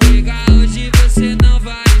eu te pegar hoje você não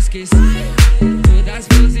vai esquecer todas as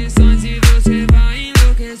posições e você vai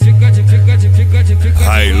enlouquecer.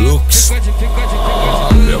 Hilux.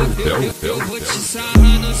 Eu vou te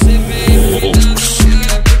sarrando, cê vem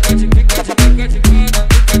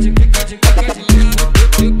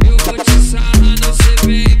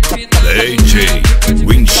DJ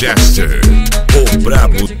Winchester, o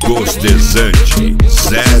brabo dos desandes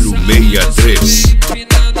 063.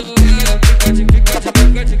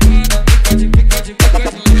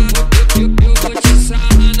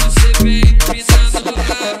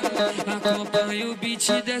 Acompanha o beat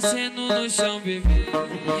descendo no chão, bebê.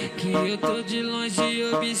 Que eu tô de longe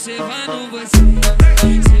observando você. Se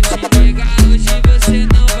eu te pegar hoje você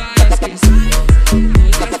não vai esquecer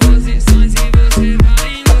todas as posições e você vai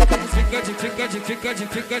enlouquecer.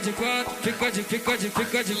 Fica de quatro, fica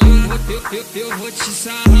de quatro. Eu vou te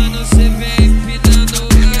sarrando, cê vem empinando.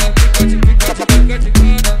 Fica de quatro, fica de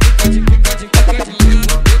quatro.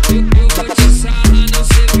 Eu vou te sarrando,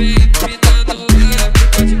 cê vem empinando.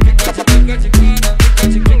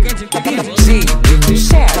 DJ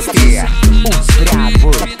Winchester, o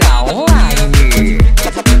brabo tá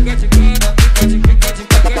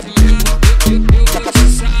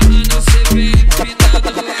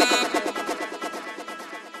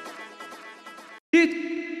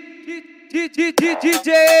DJ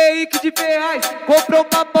Henrique de Ferraz comprou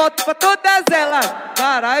uma moto pra todas elas.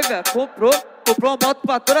 Caralho, velho, comprou uma moto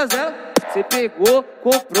pra todas elas. Você pegou,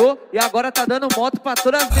 comprou e agora tá dando moto pra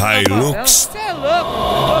todas elas. Hilux. Você é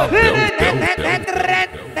louco.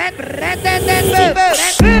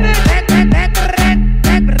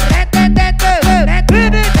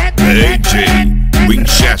 DJ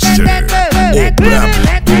Winchester, o brabo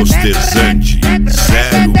dos desantes,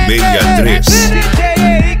 063. DJ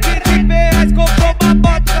Henrique de Ferraz comprou uma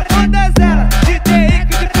moto pra todas elas. DJ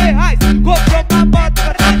Henrique de Ferraz comprou uma moto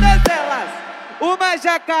pra todas elas. Uma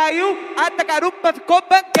já caiu, a garupa ficou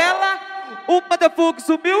banguela. Uma deu fogo,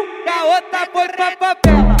 sumiu e a outra foi pra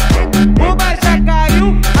favela. Uma já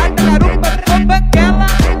caiu, a garupa ficou banguela.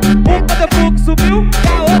 Uma deu fogo, sumiu e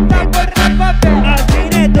a outra foi pra favela. As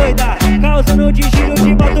mina é doida, causando de giro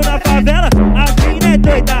de moto na favela. As mina é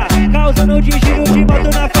doida, causando de giro de moto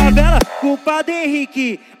na favela. Culpado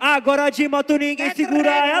Henrique, agora de moto ninguém segura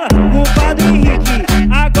ela. Culpado Henrique,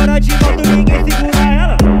 agora de moto ninguém segura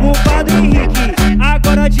ela. Culpado Henrique,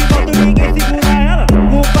 agora de moto ninguém segura ela.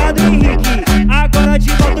 Culpado Henrique, agora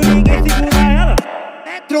de moto ninguém segura ela.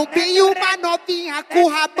 Trombei uma novinha com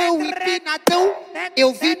rabão empinadão.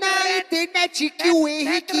 Eu vi na internet que o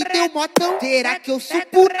Henrique deu motão. Será que eu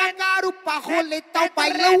subo na garupa roletar o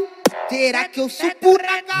bailão? Será que eu subo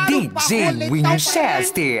na garupa DJ roletar o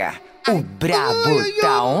Winchester, o brabo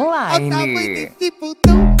tá online.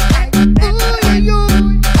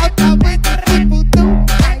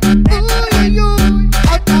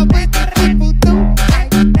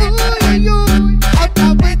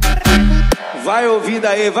 Vai ouvindo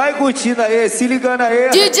aí, vai curtindo aí, se ligando aí.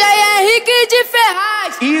 DJ Henrique de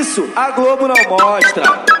Ferraz. Isso, a Globo não mostra.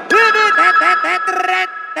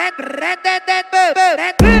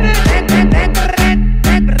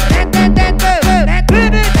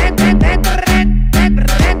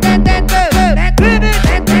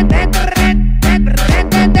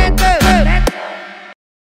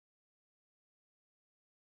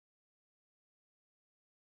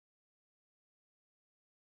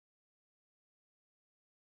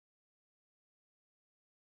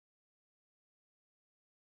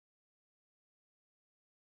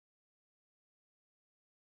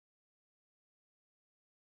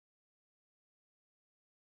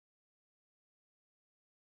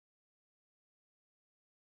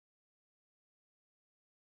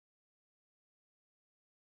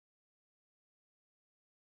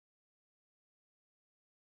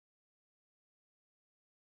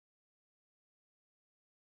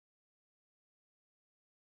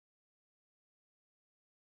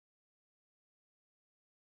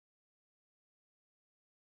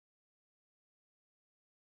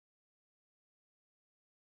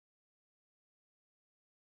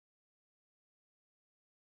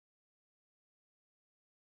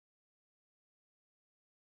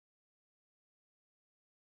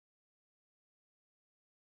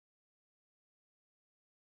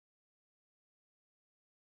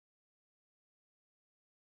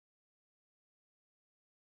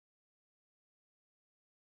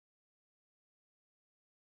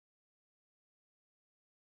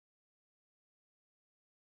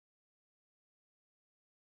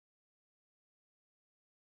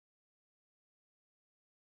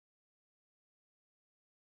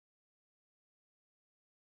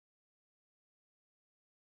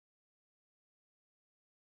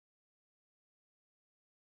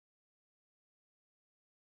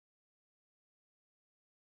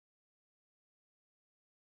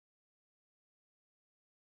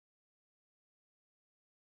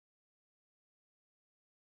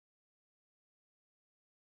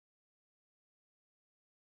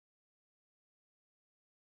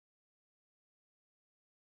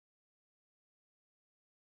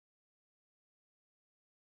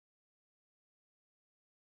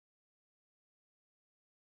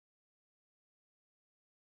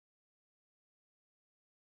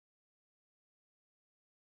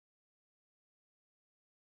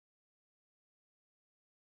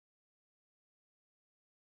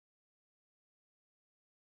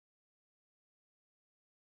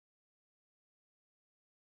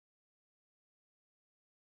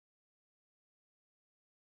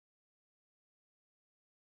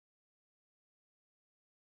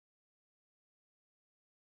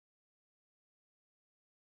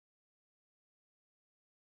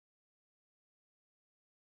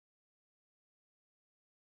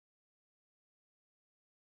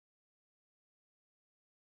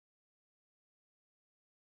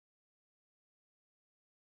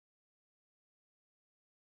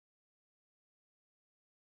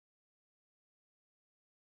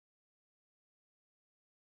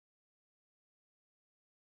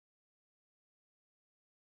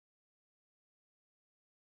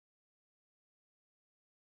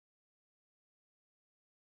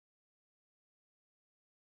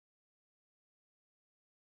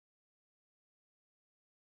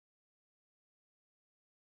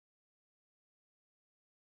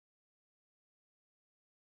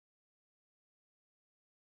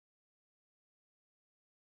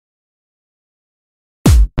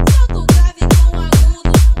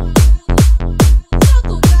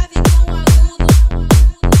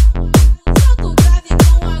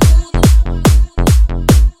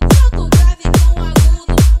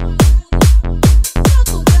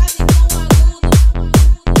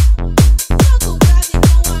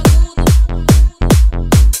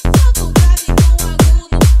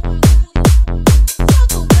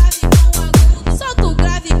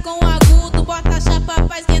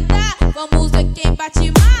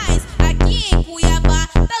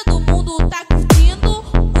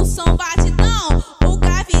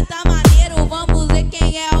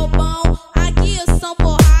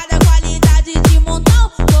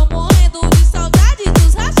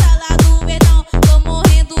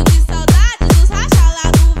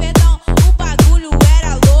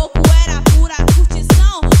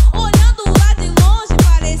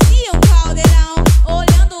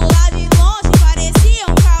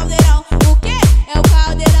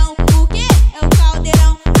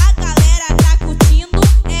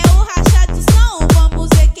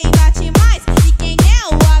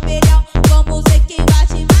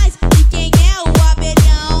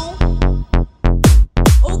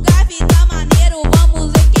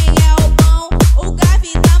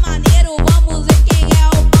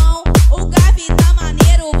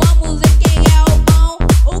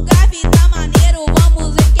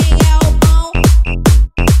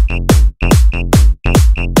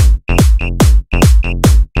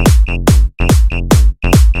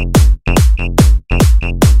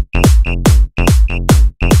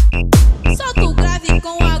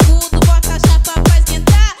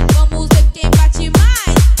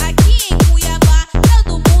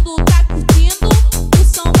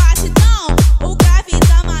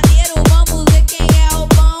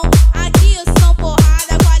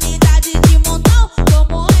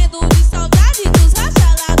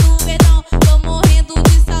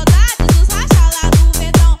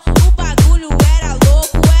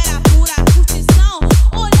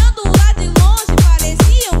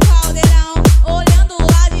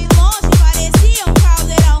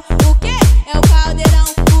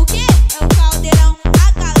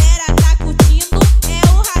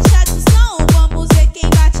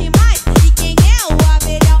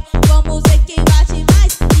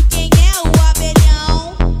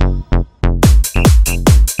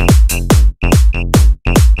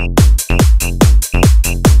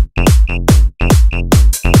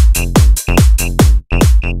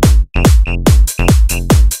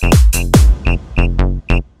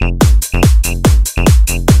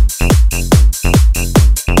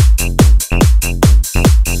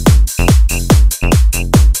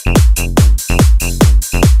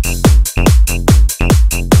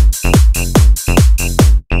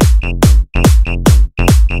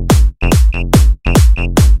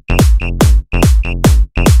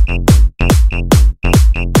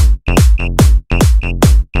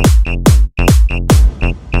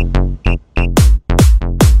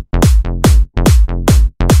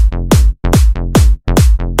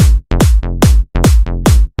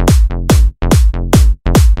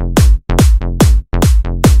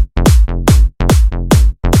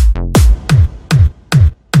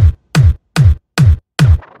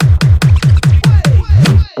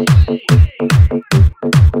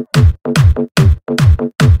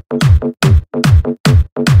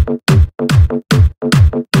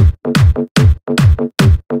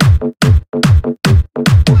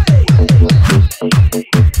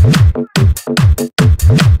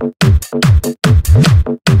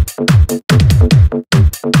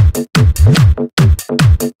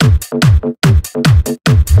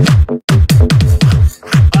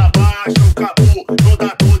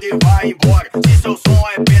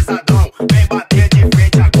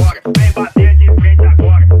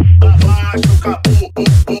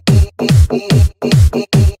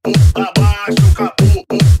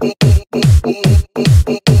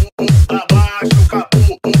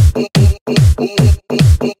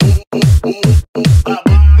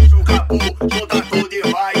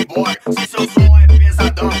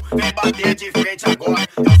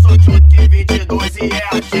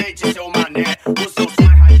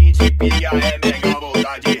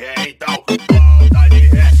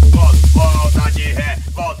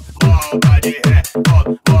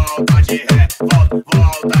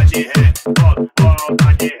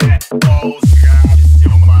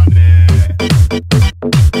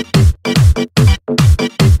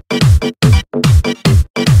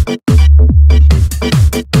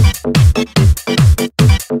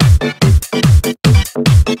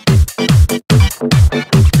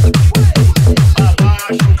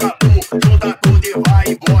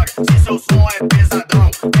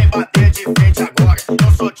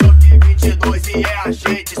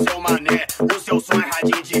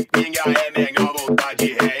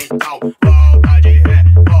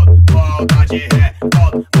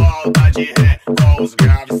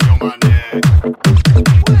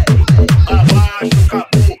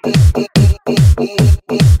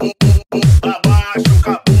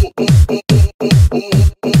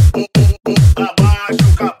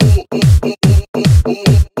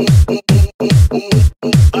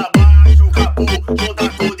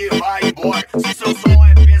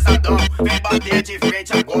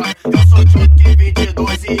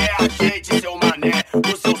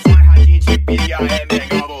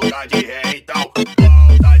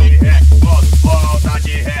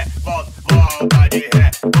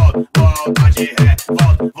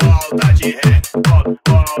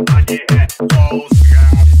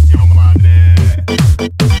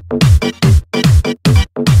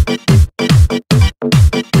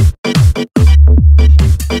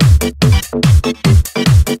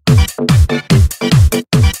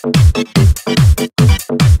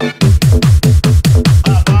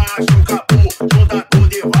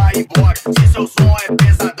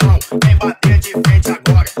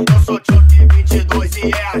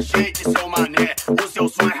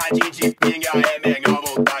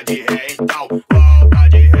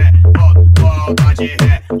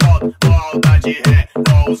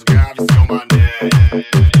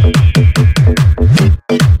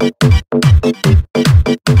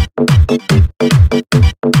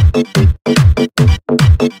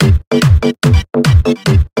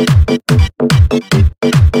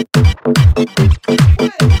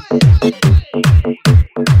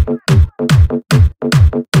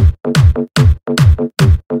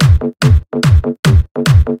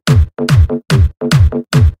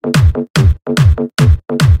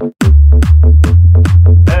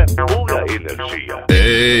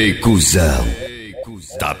 Ei, cuzão.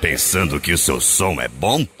 Tá pensando que o seu som é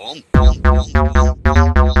bom?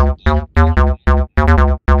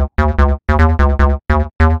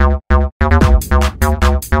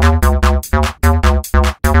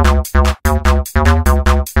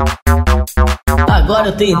 Agora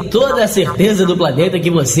eu tenho toda a certeza do planeta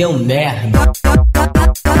que você é um merda.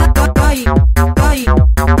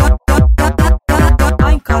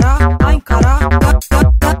 Vai encarar, vai encarar.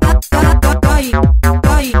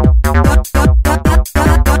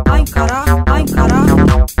 Vai encarar, vai encarar.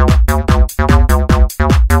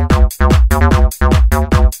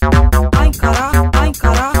 Vai encarar, vai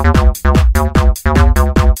encarar.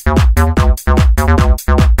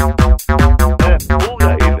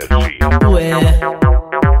 Ué,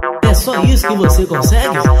 é só isso que você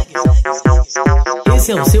consegue?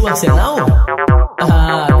 Esse é o seu arsenal?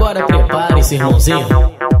 Ah, agora prepare-se, irmãozinho.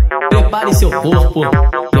 Prepare seu corpo,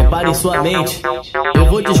 prepare sua mente. Eu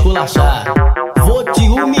vou te esculachar, vou te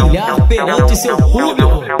humilhar perante seu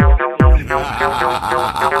público.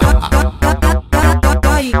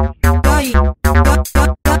 Vai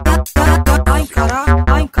encarar,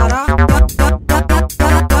 vai encarar.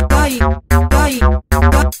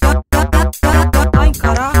 Vai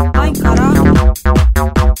encarar, vai encarar.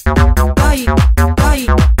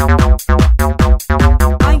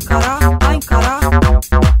 Vai encarar, vai encarar.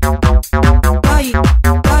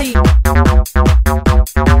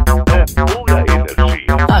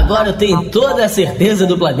 Agora eu tenho toda a certeza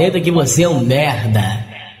do planeta que você é um merda.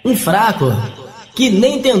 Um fraco, que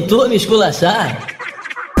nem tentou me esculachar.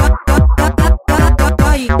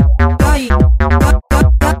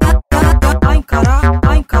 Vai encarar,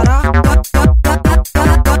 vai encarar.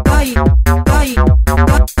 Vai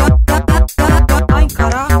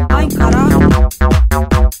encarar, vai encarar.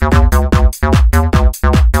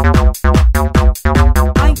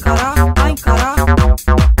 Vai encarar, vai encarar.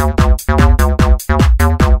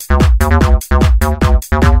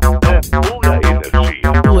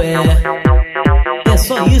 Ué, é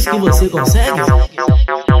só isso que você consegue?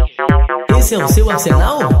 Esse é o seu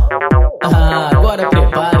arsenal? Ah, agora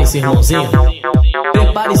prepare-se, irmãozinho.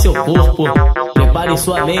 Prepare seu corpo, prepare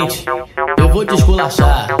sua mente. Eu vou te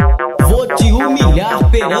esculachar, vou te humilhar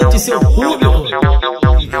perante seu público.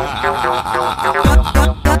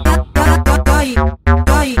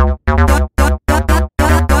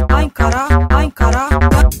 Vai encarar, vai encarar.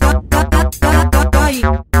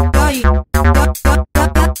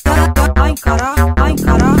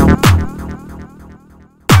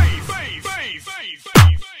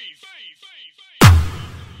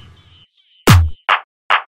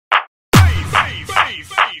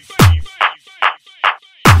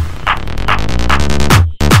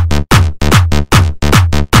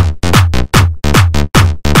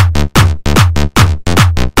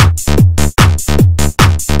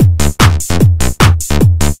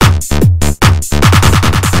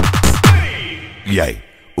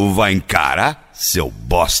 vai encarar, seu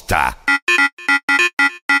bosta?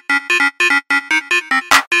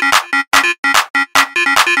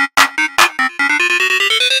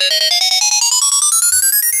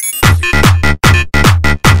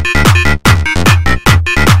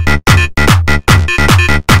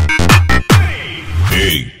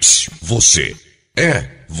 Ei, psiu, você. É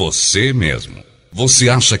você mesmo. Você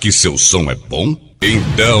acha que seu som é bom?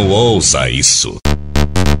 Então ouça isso.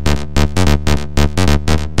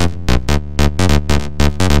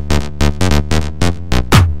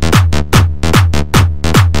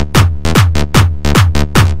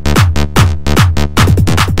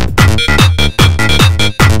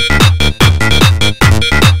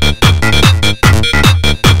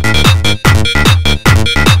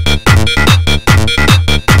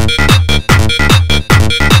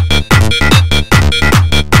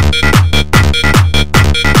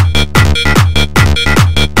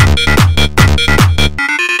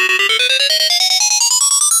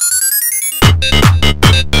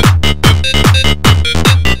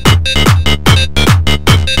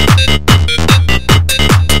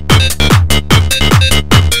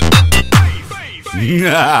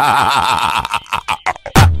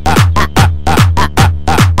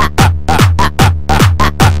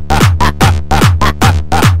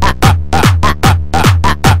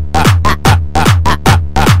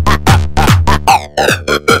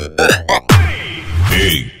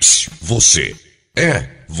 Ei, psiu, você. É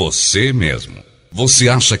você mesmo. Você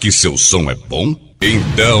acha que seu som é bom?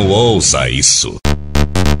 Então ouça isso.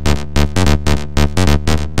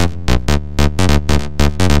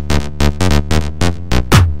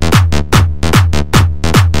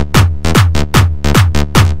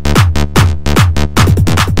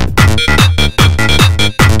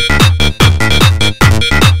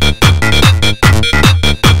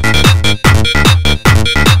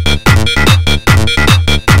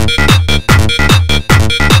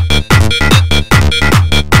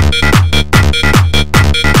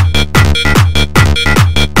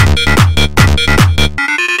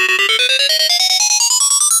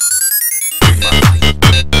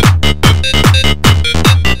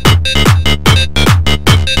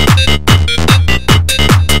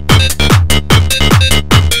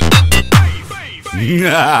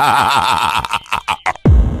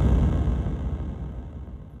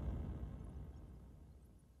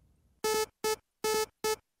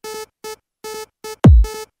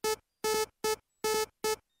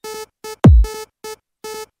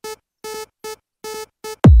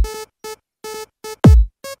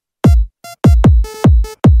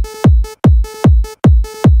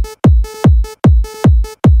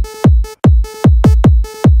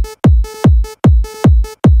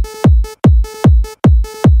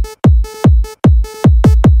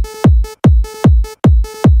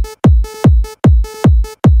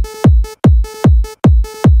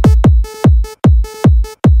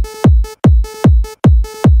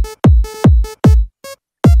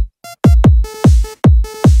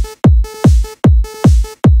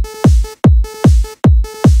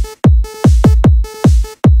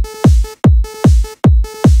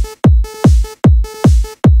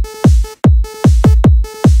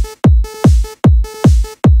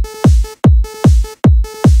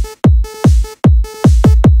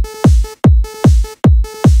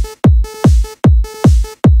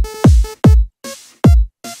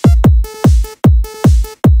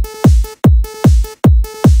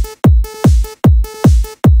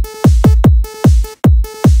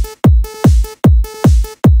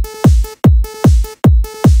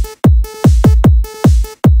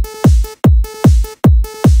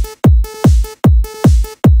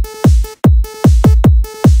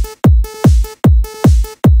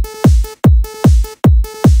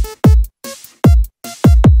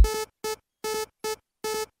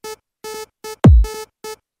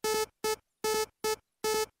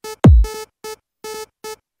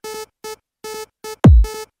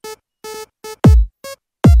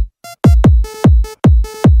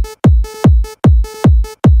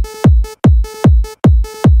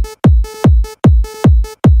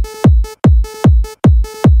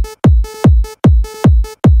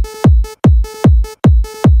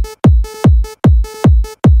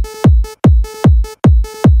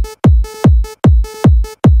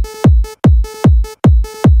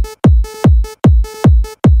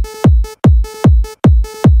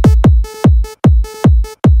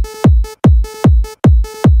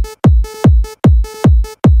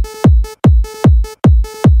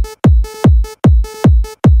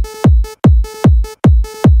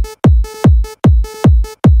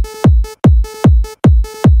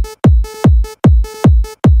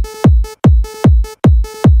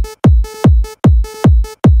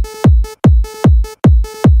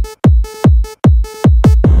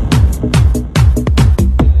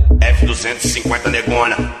 250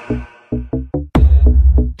 negona.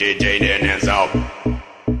 DJ Nenenzão,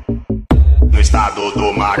 no estado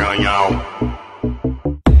do Maranhão.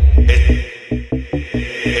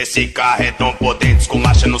 Esse carro é tão potente,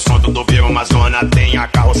 esculacha no som do Viro Amazona. Tem a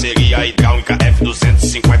carroceria hidráulica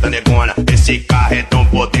F250 negona. Esse carro é tão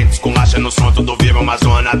potente, esculacha no som do Viro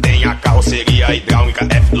Amazona. Tem a carroceria hidráulica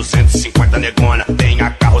F250 negona. Tem a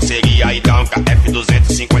carroceria hidráulica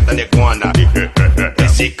F250 negona.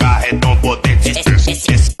 Esse carro é tão potente, esse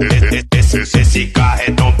carro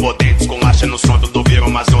é tão potente, esculacha no som do Viro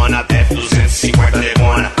Amazona. F250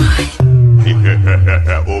 negona.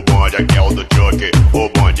 O bonde aqui é o do choque, o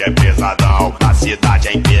bonde é pesadão. A cidade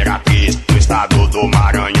é Imperatriz, no estado do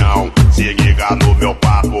Maranhão. Se liga no meu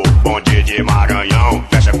papo, bonde de Maranhão.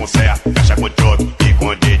 Fecha com Sé, fecha com choque e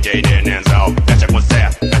com DJ Nenenzão. Fecha com Sé,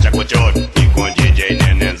 fecha com choque e com DJ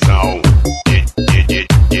Nenenzão. DJ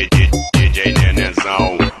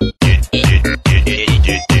Nenenzão,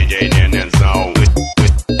 DJ Nenenzão,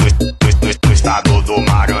 no estado do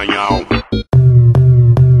Maranhão.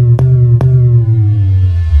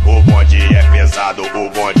 O bonde é pesado, o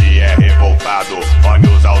bonde é revoltado. Olha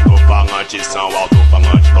os alto-falantes, são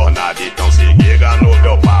alto-falantes tornados. Então se liga no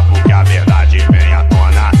meu papo que a verdade vem à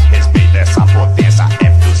tona. Respeita essa potência,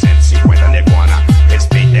 F250 negona.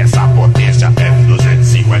 Respeita essa potência,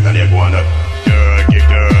 F250 negona.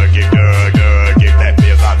 É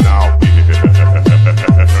pesadão.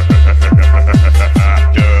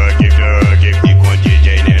 E com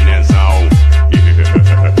DJ Nenenzão.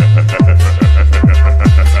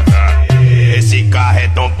 Esse carro é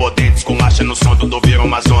tão potente, esculacha no som do Viro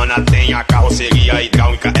Amazona. Tem a carroceria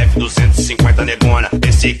hidráulica F250 negona.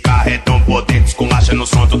 Esse carro é tão potente, esculacha no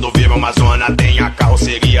som do Viro Amazona. Tem a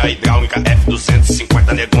carroceria hidráulica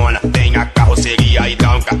F250 negona. Tem a carroceria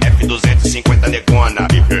hidráulica F250 negona.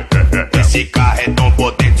 Esse carro é tão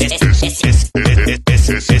potente, esse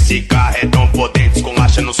carro é tão potente,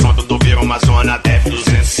 esculacha no som do Viro Amazona.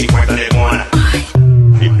 F250 negona.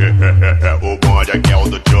 O bonde aqui é o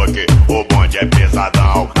do choque, o bonde é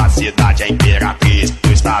pesadão. A cidade é Imperatriz,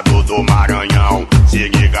 no estado do Maranhão.